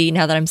course, going to be,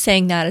 now that I'm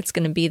saying that, it's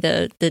going to be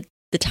the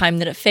time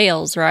that it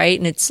fails, right?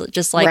 And it's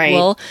just like,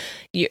 well,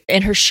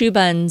 and her shoe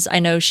buns, I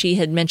know she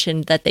had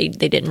mentioned that they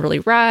didn't really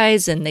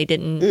rise, and they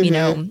didn't, you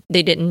know,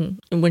 they didn't,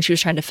 when she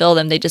was trying to fill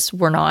them, they just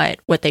were not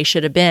what they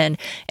should have been.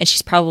 And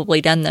she's probably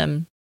done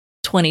them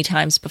 20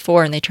 times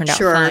before and they turned out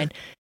fine.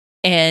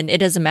 And it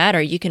doesn't matter.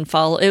 You can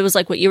follow, it was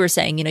like what you were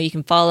saying, you know, you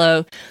can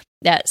follow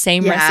that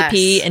same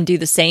recipe and do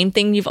the same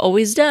thing you've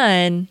always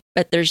done,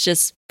 but there's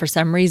just, for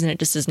some reason, it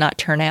just does not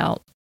turn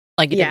out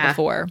like it did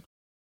before.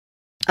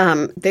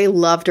 They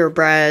loved her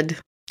bread.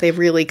 They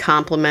really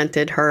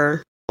complimented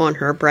her on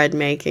her bread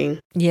making.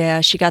 Yeah,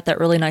 she got that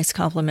really nice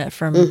compliment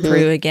from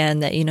Prue again,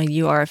 that, you know,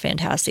 you are a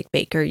fantastic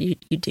baker. You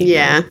do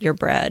your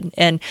bread.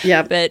 And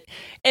but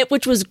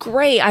which was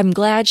great. I'm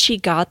glad she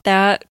got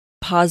that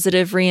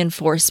positive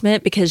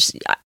reinforcement, because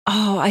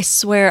I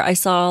swear I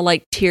saw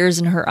like tears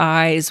in her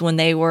eyes when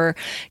they were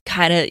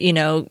kind of, you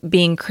know,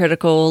 being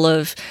critical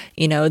of,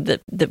 you know,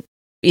 the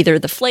either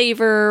the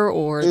flavor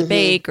or the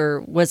bake,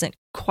 or wasn't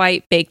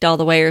quite baked all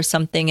the way or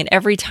something. And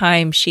every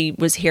time she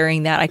was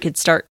hearing that, I could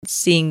start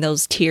seeing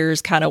those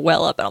tears kind of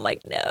well up. And I'm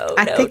like,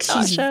 I think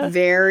Tasha, she's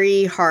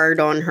very hard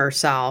on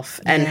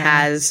herself and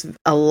has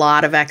a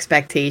lot of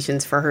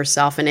expectations for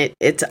herself. And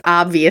it's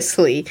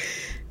obviously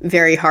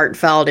very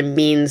heartfelt and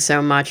means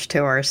so much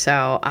to her.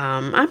 So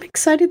I'm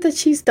excited that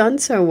she's done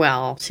so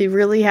well. She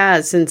really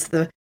has. Since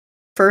the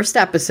first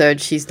episode,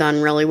 she's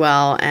done really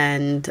well.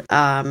 And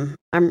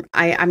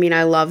I mean,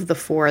 I love the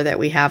 4 that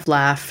we have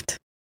left.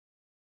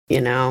 You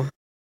know,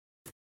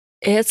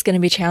 it's going to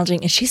be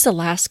challenging, and she's the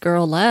last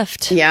girl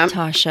left.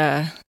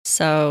 Tasha.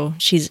 So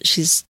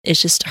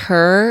it's just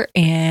her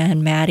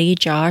and Maddie,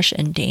 Josh,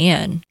 and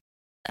Dan.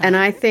 And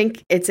I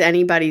think it's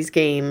anybody's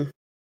game.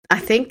 I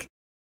think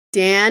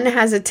Dan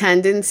has a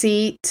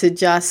tendency to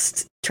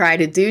just try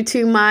to do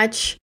too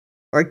much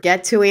or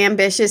get too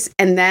ambitious,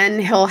 and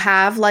then he'll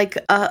have like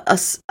a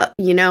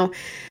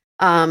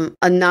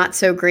not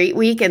so great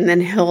week, and then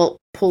he'll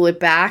pull it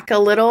back a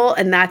little,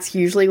 and that's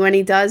usually when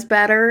he does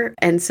better.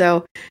 And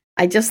so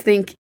I just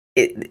think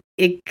it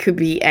could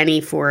be any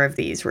 4 of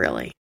these,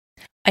 really.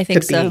 I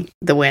think so. Be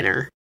the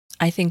winner.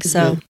 I think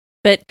so.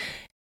 But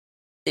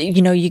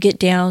you know, you get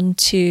down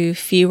to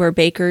fewer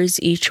bakers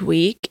each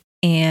week,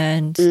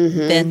 and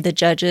then the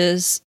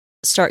judges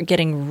start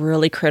getting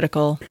really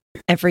critical.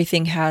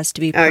 Everything has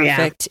to be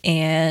perfect,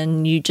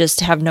 and you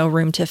just have no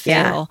room to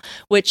fail.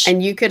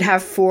 And you could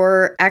have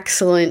 4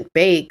 excellent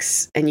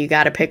bakes, and you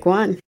got to pick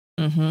one.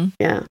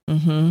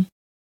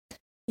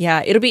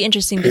 Yeah, it'll be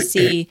interesting to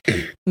see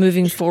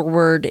moving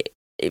forward,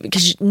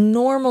 because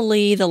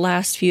normally the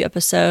last few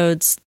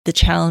episodes, the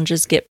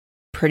challenges get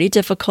pretty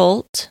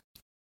difficult.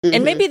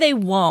 And maybe they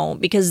won't,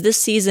 because this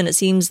season it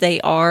seems they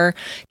are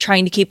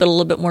trying to keep it a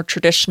little bit more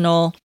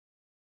traditional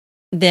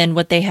than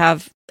what they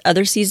have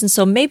other seasons.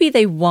 So maybe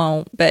they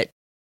won't, but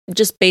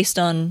just based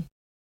on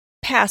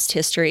past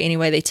history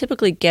anyway, they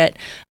typically get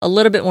a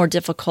little bit more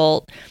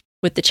difficult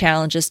with the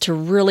challenges to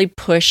really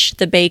push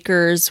the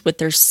bakers with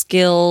their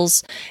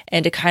skills,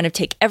 and to kind of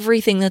take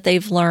everything that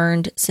they've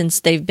learned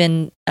since they've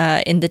been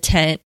in the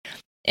tent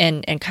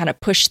and kind of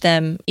push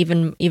them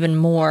even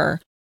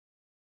more.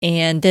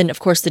 And then, of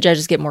course, the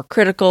judges get more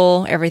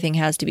critical. Everything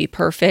has to be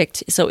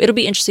perfect. So it'll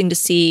be interesting to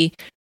see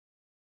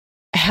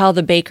how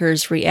the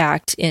bakers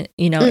react in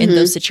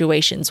those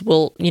situations.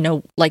 Will, you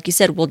know, like you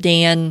said, will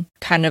Dan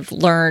kind of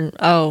learn,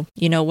 oh,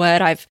 you know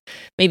what, I've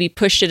maybe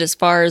pushed it as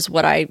far as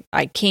what I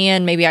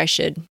can. Maybe I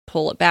should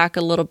pull it back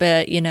a little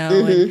bit, you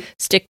know, and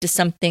stick to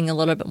something a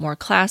little bit more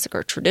classic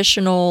or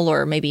traditional,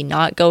 or maybe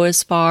not go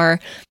as far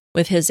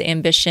with his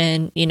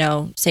ambition. You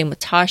know, same with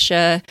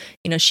Tasha.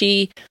 You know,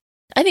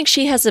 I think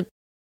she has a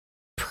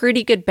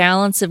pretty good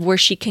balance of where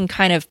she can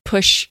kind of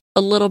push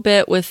a little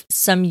bit with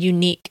some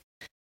unique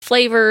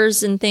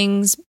flavors and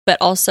things, but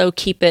also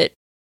keep it,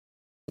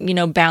 you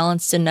know,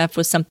 balanced enough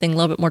with something a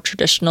little bit more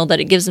traditional, that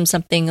it gives them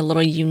something a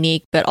little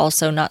unique, but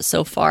also not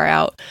so far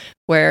out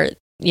where,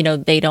 you know,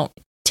 they don't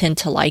tend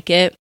to like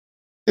it.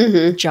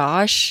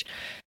 Josh,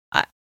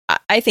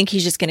 I think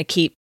he's just going to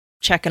keep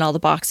checking all the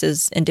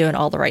boxes and doing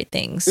all the right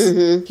things.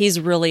 He's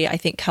really, I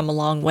think, come a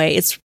long way.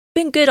 It's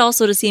been good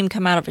also to see him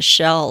come out of a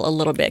shell a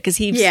little bit, because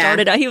he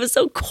started out, he was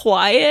so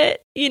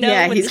quiet, you know.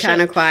 Yeah, he's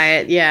kind of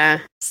quiet.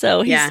 Yeah.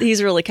 So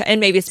he's really, and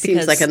maybe it's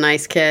because seems like a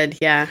nice kid.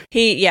 Yeah.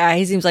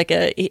 He seems like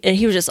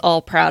he was just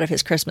all proud of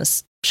his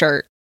Christmas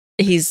shirt.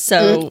 He's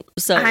so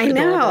I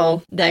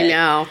know.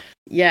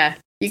 Yeah.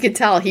 You could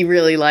tell he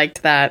really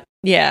liked that.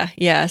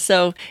 Yeah.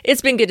 So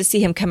it's been good to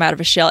see him come out of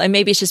a shell, and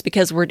maybe it's just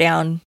because we're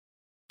down,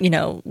 you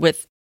know,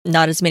 with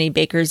not as many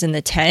bakers in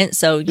the tent.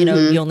 So, you know,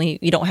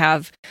 you don't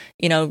have,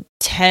 you know,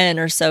 10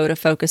 or so to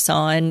focus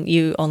on.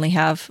 You only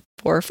have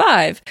 4 or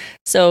 5.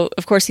 So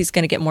of course he's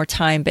going to get more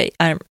time. But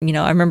I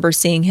remember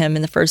seeing him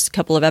in the first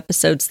couple of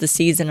episodes this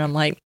season. And I'm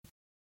like,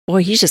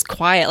 boy, he's just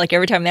quiet. Like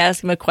every time they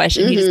ask him a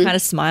question, he just kind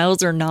of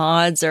smiles or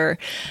nods or,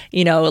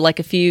 like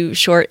a few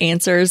short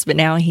answers. But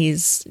now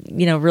he's,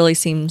 really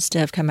seems to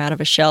have come out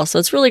of a shell. So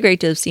it's really great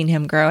to have seen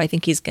him grow. I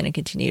think he's going to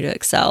continue to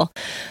excel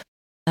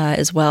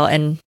as well.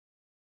 And,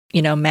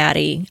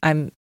 Maddie,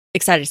 I'm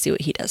excited to see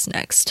what he does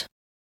next.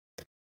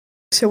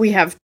 So we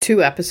have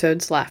 2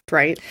 episodes left,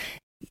 right?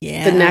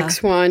 Yeah. The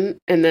next one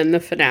and then the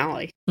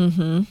finale.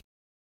 Mm-hmm.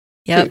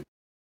 Yep.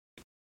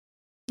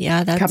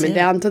 Yeah, that's coming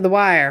down to the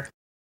wire.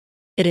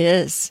 It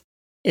is.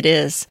 It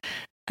is.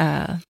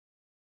 I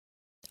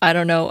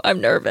don't know.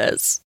 I'm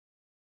nervous.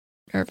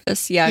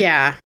 Yeah.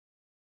 Yeah.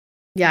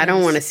 Yeah, I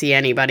don't want to see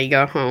anybody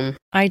go home.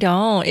 I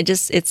don't.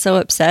 It's so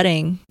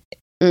upsetting.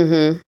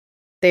 Mm-hmm.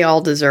 They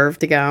all deserve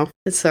to go.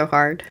 It's so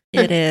hard.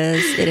 It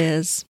is. It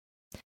is.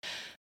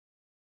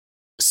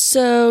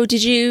 So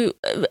did you,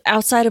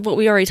 outside of what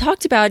we already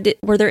talked about,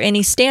 were there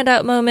any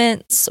standout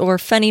moments or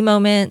funny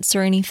moments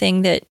or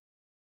anything that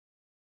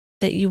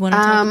you want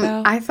to talk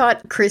about? I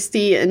thought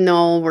Christy and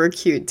Noel were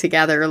cute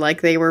together.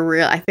 Like they were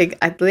real. I think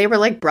they were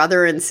like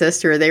brother and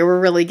sister. They were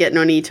really getting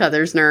on each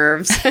other's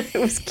nerves. It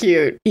was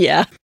cute.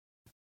 Yeah.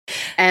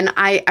 And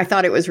I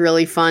thought it was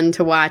really fun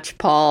to watch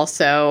Paul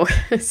so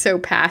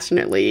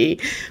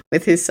passionately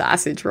with his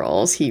sausage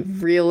rolls. He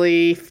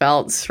really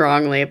felt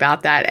strongly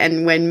about that.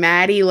 And when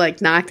Maddie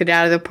knocked it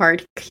out of the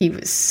park, he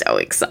was so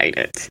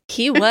excited.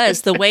 He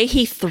was. The way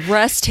he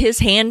thrust his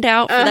hand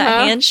out for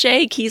that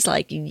handshake, he's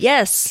like,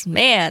 yes,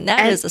 man,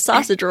 that is a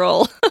sausage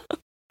roll.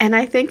 And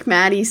I think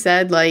Maddie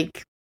said,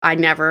 I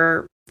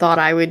never thought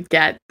I would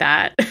get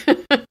that.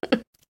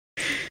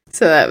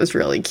 So that was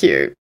really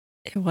cute.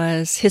 It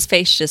was. His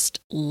face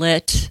just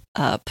lit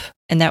up,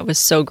 and that was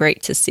so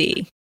great to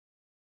see.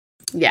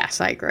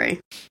 Yes, I agree.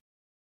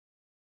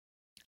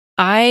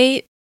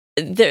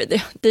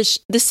 This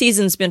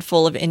season's been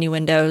full of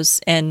innuendos,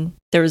 and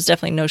there was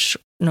definitely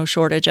no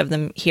shortage of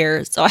them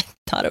here. So I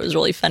thought it was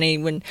really funny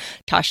when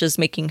Tasha's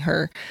making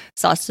her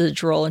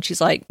sausage roll, and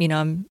she's like,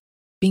 I'm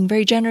being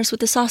very generous with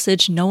the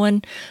sausage. No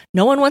one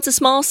wants a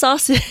small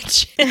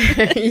sausage.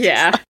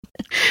 Yeah.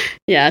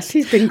 Yeah,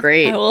 she's been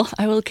great. I will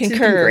concur. She's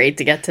been great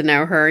to get to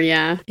know her,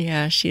 yeah.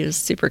 Yeah, she is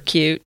super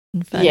cute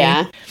and funny.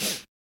 Yeah.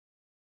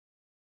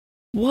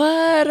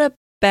 What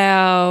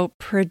about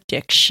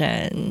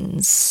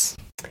predictions?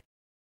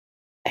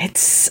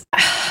 It's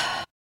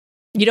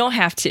You don't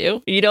have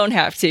to.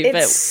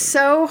 It's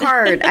so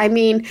hard. I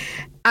mean,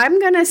 I'm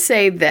going to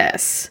say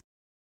this.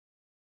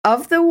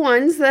 Of the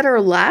ones that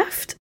are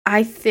left,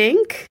 I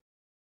think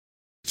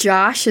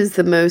Josh is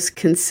the most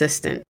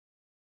consistent.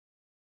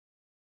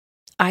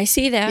 I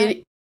see that.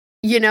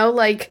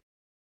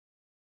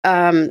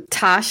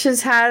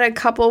 Tasha's had a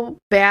couple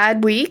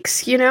bad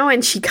weeks,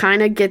 and she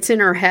kind of gets in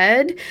her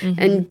head,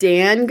 and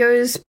Dan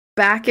goes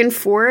back and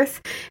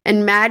forth,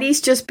 and Maddie's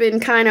just been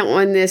kind of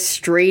on this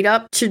straight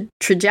up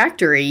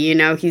trajectory.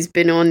 He's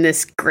been on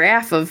this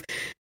graph of,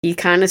 he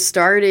kind of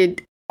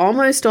started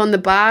almost on the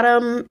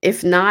bottom,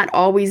 if not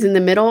always in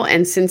the middle,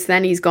 and since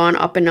then he's gone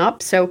up and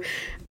up. So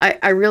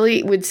I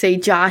really would say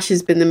Josh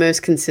has been the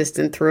most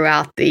consistent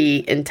throughout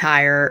the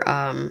entire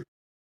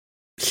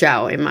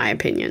show, in my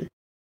opinion.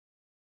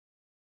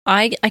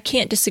 I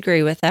can't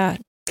disagree with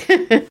that.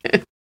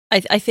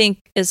 I think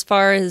as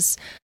far as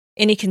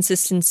any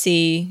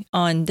consistency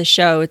on the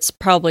show, it's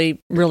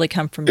probably really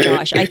come from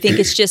Josh. I think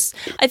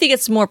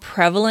it's more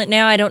prevalent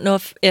now. I don't know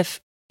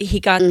if he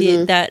got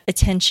that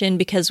attention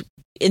because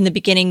in the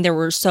beginning there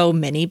were so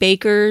many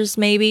bakers,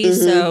 maybe.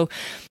 So,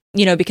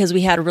 because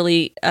we had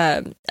really,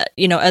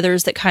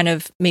 others that kind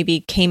of maybe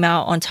came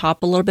out on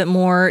top a little bit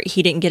more.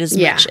 He didn't get as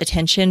much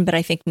attention, but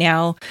I think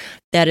now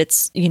that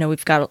it's,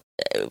 we've got,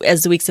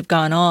 as the weeks have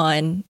gone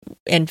on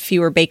and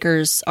fewer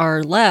bakers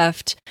are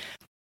left,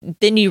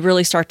 then you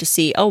really start to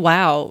see, oh,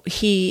 wow,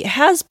 he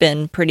has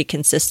been pretty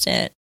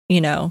consistent,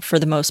 for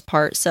the most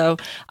part. So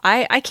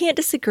I can't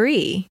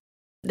disagree.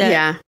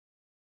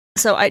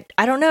 So I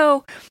don't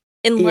know,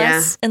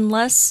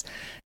 unless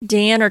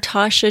Dan or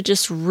Tasha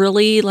just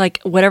really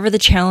whatever the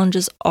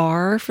challenges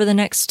are for the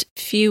next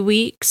few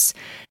weeks,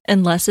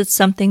 unless it's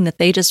something that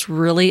they just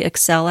really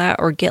excel at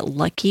or get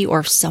lucky, or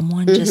if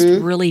someone just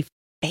really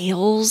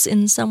fails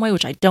in some way,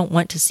 which I don't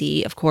want to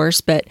see, of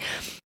course, but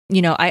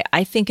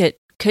I think it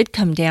could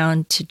come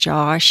down to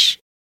Josh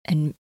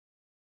and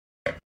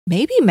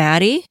maybe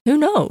Maddie. Who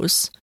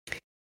knows?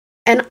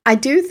 And I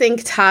do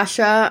think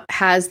Tasha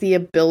has the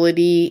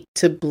ability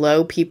to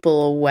blow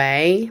people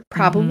away,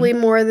 probably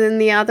more than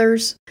the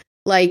others.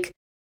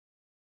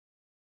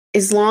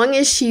 As long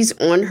as she's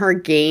on her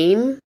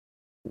game,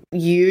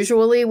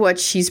 usually what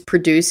she's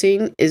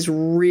producing is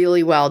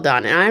really well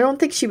done. And I don't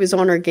think she was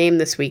on her game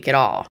this week at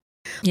all.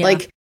 Yeah.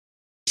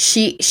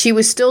 She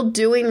was still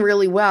doing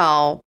really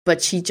well,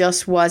 but she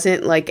just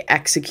wasn't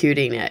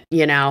executing it,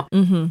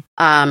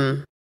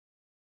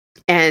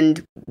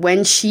 and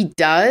when she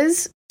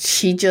does,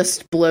 she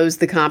just blows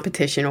the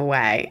competition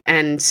away.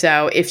 And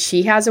so if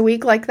she has a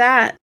week like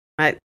that,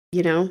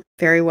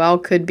 very well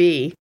could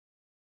be.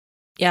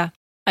 Yeah,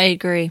 I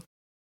agree.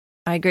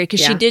 I agree, because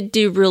she did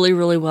do really,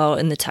 really well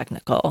in the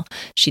technical.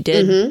 She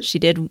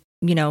did,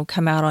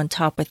 come out on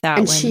top with that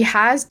and one. she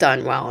has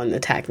done well in the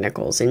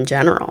technicals in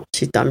general.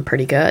 She's done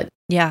pretty good.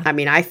 Yeah. I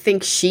mean, I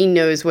think she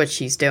knows what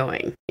she's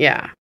doing.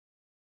 Yeah.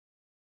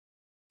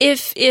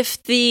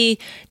 If the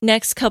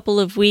next couple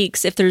of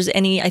weeks, if there's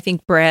any, I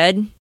think,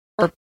 bread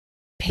or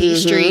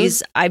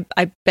pastries, I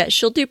bet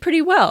she'll do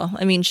pretty well.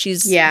 I mean,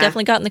 she's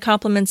definitely gotten the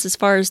compliments as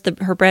far as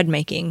her bread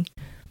making.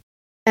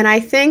 And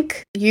I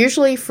think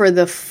usually for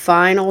the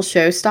final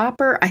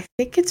showstopper, I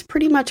think it's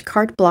pretty much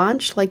carte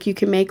blanche. Like, you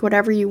can make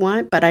whatever you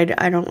want, but I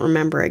don't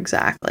remember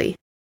exactly.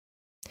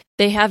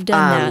 They have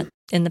done that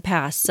in the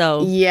past.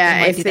 So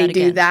yeah, if they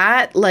do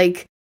that,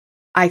 like,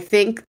 I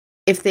think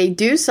if they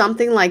do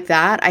something like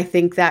that, I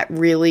think that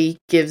really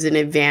gives an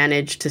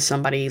advantage to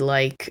somebody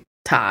like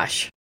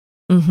Tosh.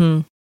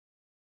 Mm-hmm.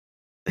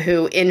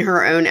 Who in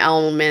her own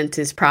element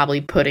is probably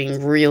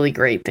putting really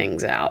great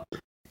things out.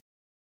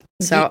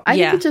 So I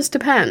think it just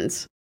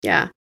depends.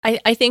 Yeah.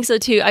 I think so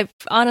too.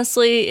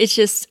 Honestly, it's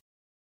just,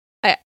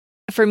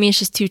 for me, it's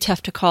just too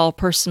tough to call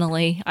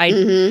personally.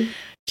 I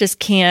just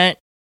can't,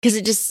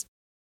 because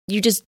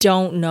you just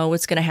don't know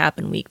what's going to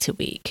happen week to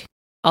week.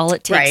 All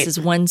it takes is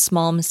one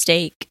small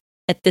mistake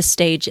at this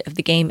stage of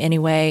the game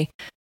anyway,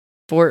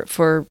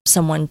 for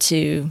someone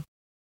to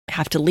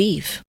have to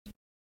leave.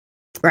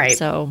 Right.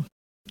 So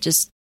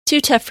just too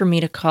tough for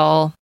me to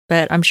call.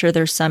 But I'm sure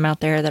there's some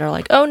out there that are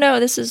like, oh no,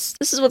 this is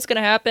what's going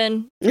to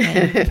happen.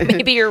 And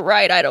maybe you're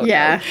right. I don't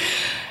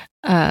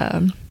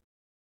know.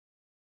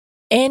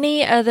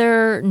 Any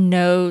other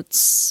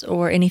notes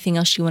or anything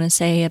else you want to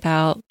say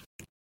about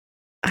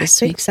this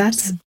week? I think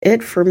that's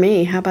it for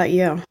me. How about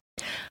you?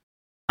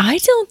 I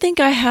don't think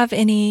I have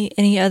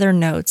any other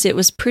notes. It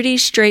was pretty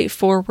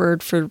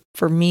straightforward for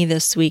me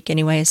this week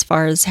anyway, as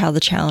far as how the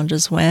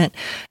challenges went.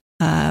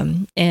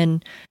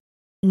 And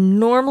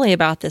normally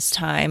about this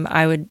time,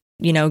 I would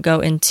go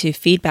into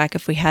feedback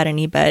if we had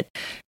any, but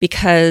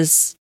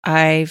because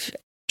I've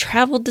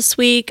traveled this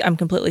week, I'm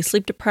completely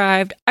sleep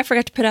deprived. I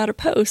forgot to put out a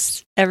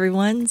post,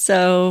 everyone.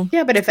 So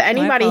yeah, but if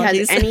anybody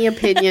has any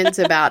opinions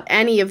about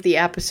any of the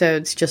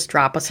episodes, just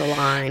drop us a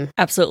line.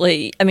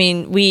 Absolutely. I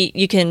mean,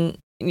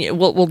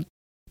 we'll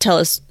tell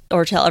us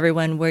or tell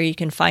everyone where you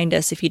can find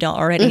us if you don't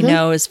already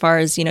know, as far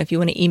as, if you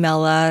want to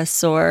email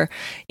us or,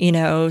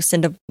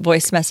 send a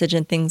voice message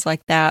and things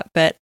like that.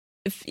 But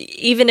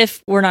even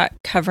if we're not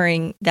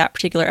covering that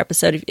particular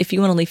episode, if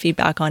you want to leave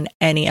feedback on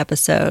any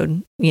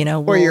episode,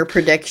 or your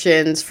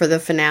predictions for the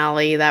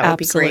finale, that would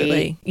be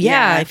great.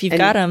 Yeah, if you've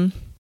got them.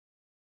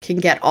 Can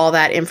get all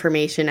that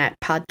information at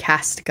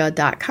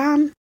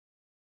podcastica.com.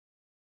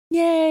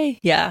 Yay.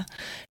 Yeah.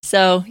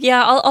 So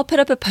yeah, I'll put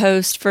up a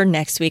post for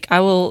next week. I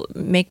will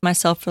make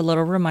myself a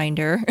little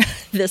reminder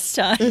this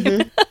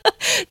time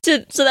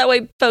so that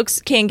way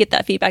folks can get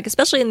that feedback,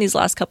 especially in these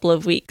last couple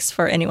of weeks,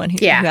 for anyone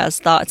who has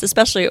thoughts,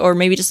 especially, or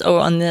maybe just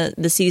on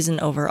the season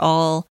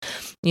overall,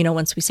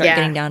 once we start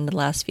getting down to the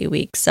last few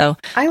weeks. So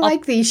I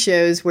like these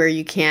shows where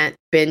you can't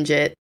binge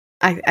it.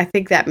 I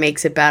think that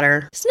makes it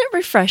better. Isn't it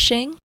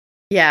refreshing?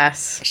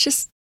 Yes. It's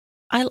just,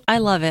 I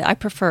love it. I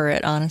prefer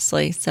it,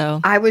 honestly.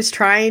 So I was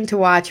trying to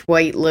watch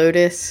White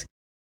Lotus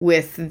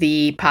with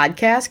the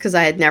podcast because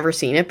I had never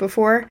seen it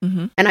before.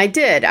 And I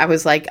did. I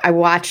was like, I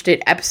watched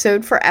it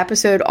episode for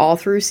episode all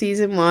through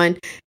season 1,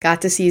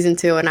 got to season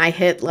 2, and I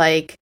hit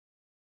like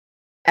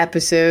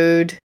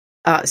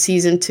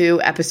season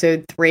 2,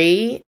 episode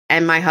 3.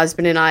 And my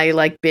husband and I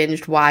like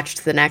binged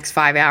watched the next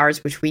 5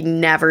 hours, which we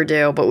never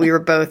do, but we were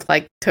both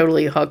like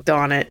totally hooked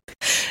on it.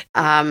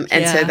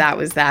 So that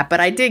was that. But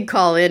I did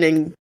call in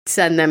and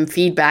send them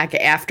feedback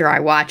after I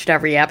watched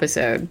every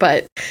episode,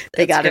 but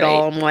they got it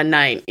all in one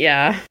night.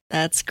 Yeah.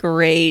 That's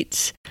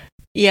great.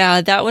 Yeah,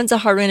 that one's a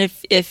hard one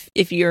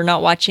if you're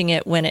not watching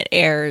it when it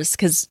airs,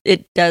 because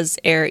it does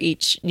air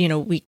each,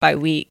 week by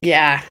week.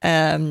 Yeah.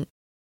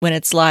 When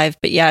it's live.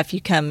 But yeah, if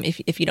you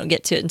don't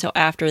get to it until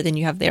after, then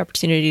you have the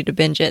opportunity to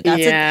binge it.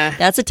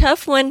 That's a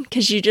tough one,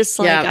 because you just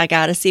I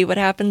gotta see what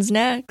happens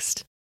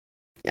next.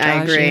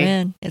 I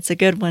agree. It's a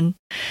good one.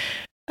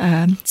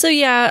 So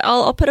yeah,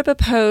 I'll put up a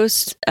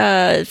post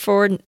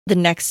for the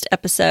next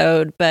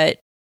episode, but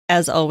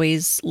as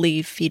always,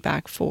 leave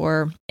feedback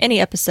for any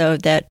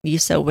episode that you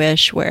so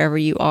wish, wherever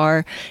you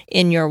are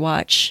in your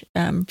watch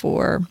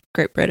for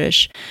Great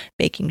British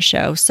Baking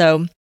Show.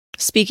 So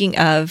speaking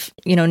of,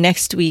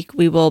 next week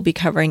we will be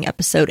covering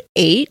episode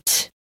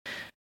 8,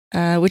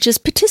 which is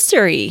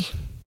patisserie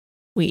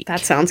week. That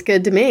sounds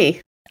good to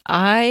me.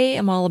 I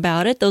am all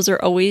about it. Those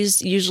are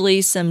always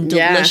usually some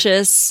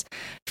delicious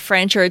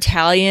French or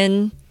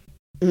Italian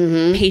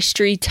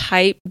pastry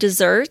type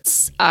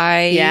desserts.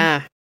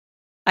 I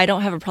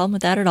don't have a problem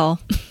with that at all.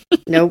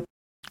 Nope.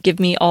 Give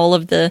me all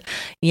of the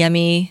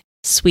yummy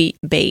sweet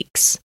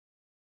bakes.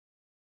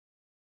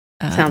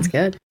 Sounds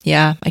good.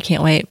 Yeah, I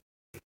can't wait.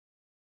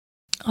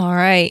 All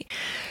right.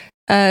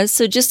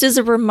 So just as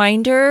a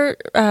reminder,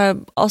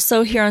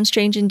 also here on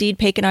Strange Indeed,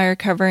 Paige and I are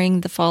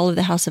covering The Fall of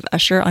the House of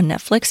Usher on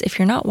Netflix. If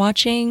you're not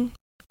watching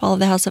Fall of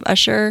the House of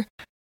Usher,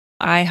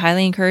 I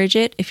highly encourage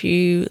it. If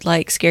you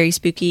like scary,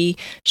 spooky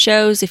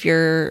shows, if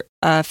you're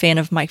a fan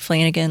of Mike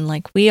Flanagan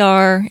like we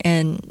are,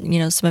 and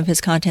some of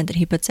his content that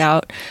he puts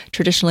out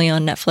traditionally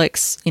on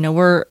Netflix,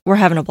 we're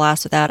having a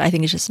blast with that. I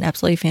think it's just an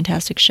absolutely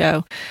fantastic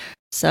show.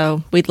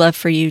 So we'd love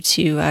for you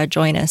to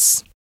join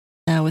us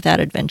with that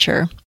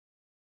adventure.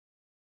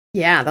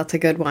 Yeah, that's a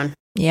good one.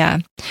 Yeah.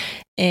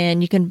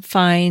 And you can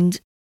find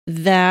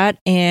that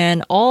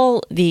and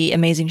all the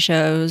amazing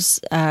shows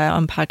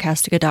on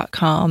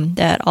podcastica.com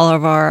that all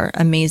of our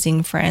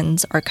amazing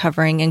friends are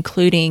covering,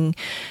 including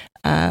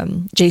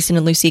Jason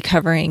and Lucy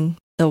covering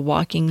the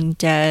Walking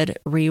Dead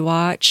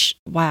rewatch.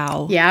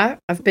 Wow. Yeah,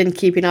 I've been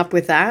keeping up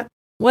with that.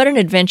 What an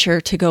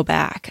adventure to go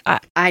back.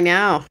 I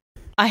know.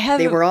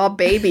 They were all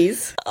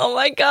babies. Oh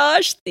my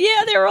gosh.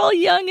 Yeah, they were all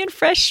young and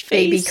fresh-faced.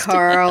 Baby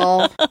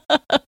Carl,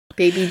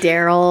 baby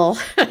Daryl.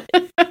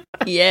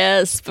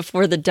 Yes,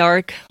 before the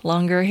dark,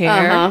 longer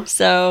hair.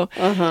 So,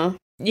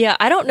 yeah,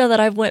 I don't know that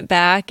I've went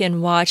back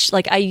and watched,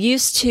 like I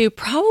used to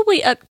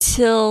probably up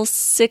till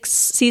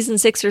season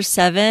 6 or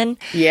 7.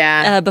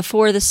 Yeah.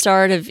 Before the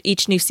start of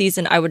each new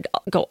season, I would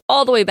go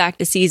all the way back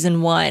to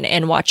season 1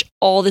 and watch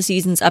all the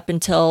seasons up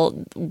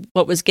until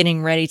what was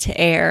getting ready to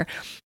air.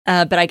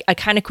 But I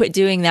kind of quit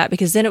doing that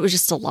because then it was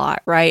just a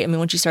lot, right? I mean,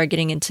 once you started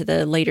getting into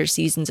the later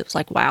seasons, it was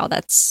like, wow,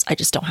 I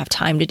just don't have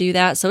time to do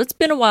that. So it's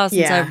been a while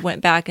since I've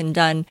went back and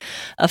done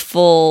a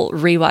full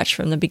rewatch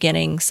from the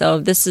beginning. So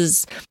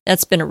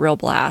that's been a real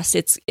blast.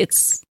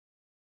 It's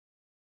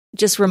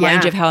just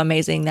reminds you of how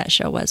amazing that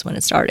show was when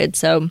it started.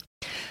 So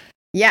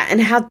yeah, and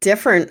how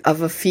different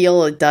of a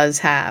feel it does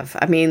have.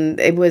 I mean,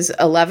 it was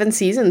 11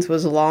 seasons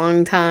was a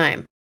long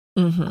time.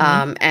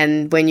 Mm-hmm.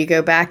 And when you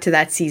go back to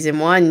that season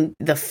 1,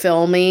 the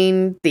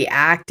filming, the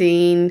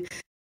acting,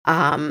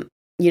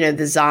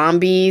 the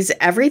zombies,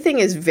 everything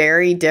is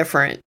very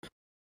different.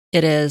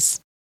 It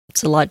is.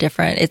 It's a lot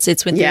different. It's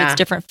went through its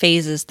different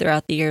phases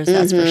throughout the years,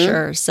 that's for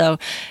sure. So,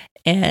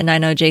 and I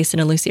know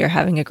Jason and Lucy are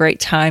having a great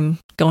time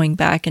going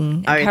back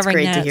and covering that. It's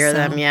great to hear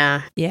them,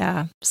 yeah.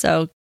 Yeah.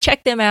 So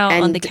check them out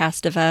on The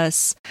Cast of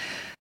Us.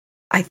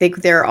 I think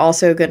they're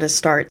also going to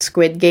start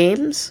Squid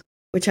Games,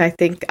 which I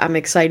think I'm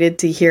excited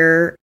to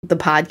hear the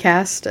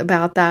podcast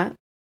about that.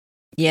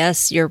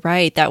 Yes, you're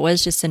right. That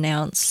was just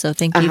announced. So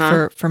thank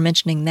you for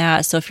mentioning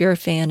that. So if you're a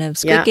fan of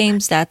Squid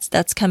Games,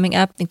 that's coming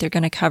up. I think they're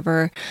going to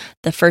cover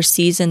the first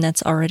season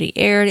that's already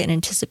aired in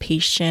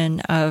anticipation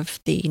of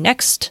the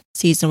next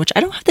season, which I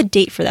don't have the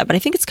date for that, but I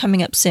think it's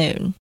coming up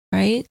soon,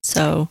 right?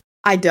 So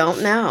I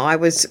don't know. I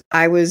was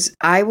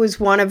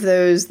one of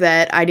those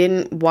that I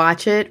didn't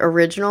watch it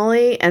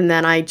originally, and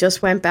then I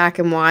just went back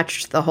and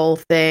watched the whole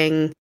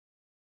thing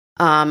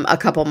a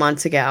couple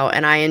months ago,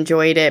 and I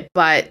enjoyed it.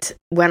 But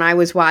when I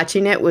was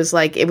watching it was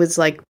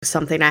like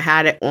something I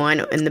had it on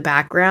in the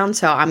background.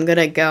 So I'm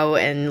gonna go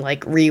and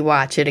like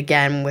rewatch it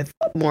again with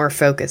more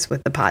focus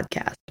with the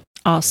podcast.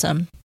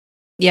 Awesome.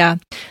 Yeah.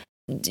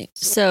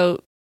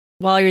 So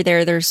while you're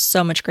there, there's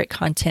so much great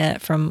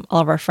content from all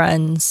of our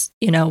friends.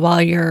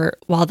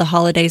 While the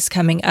holidays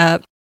coming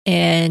up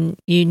and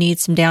you need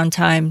some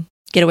downtime,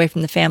 get away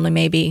from the family,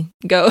 maybe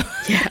go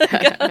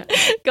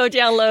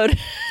download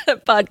a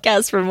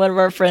podcast from one of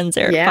our friends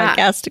there at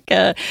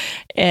Podcastica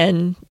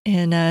and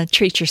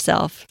treat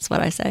yourself. That's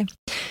what I say.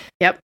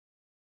 Yep.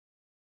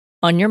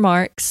 On your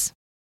marks.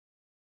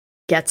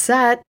 Get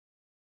set.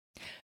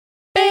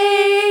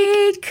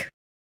 Bake.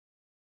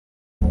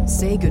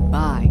 Say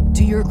goodbye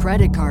to your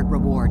credit card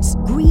rewards.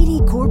 Greedy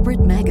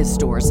corporate mega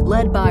stores,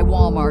 led by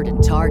Walmart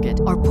and Target,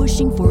 are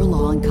pushing for a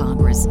law in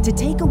Congress to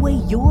take away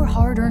your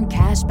hard-earned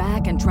cash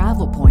back and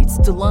travel points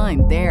to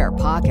line their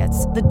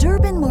pockets. The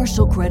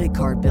Durbin-Marshall credit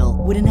card bill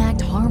would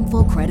enact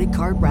harmful credit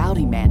card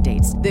routing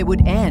mandates that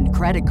would end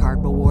credit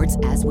card rewards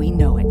as we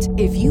know it.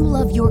 If you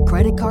love your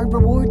credit card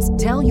rewards,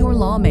 tell your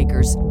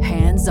lawmakers,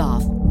 hands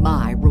off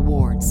my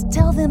rewards.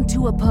 Tell them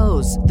to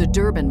oppose the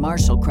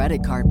Durbin-Marshall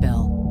credit card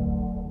bill.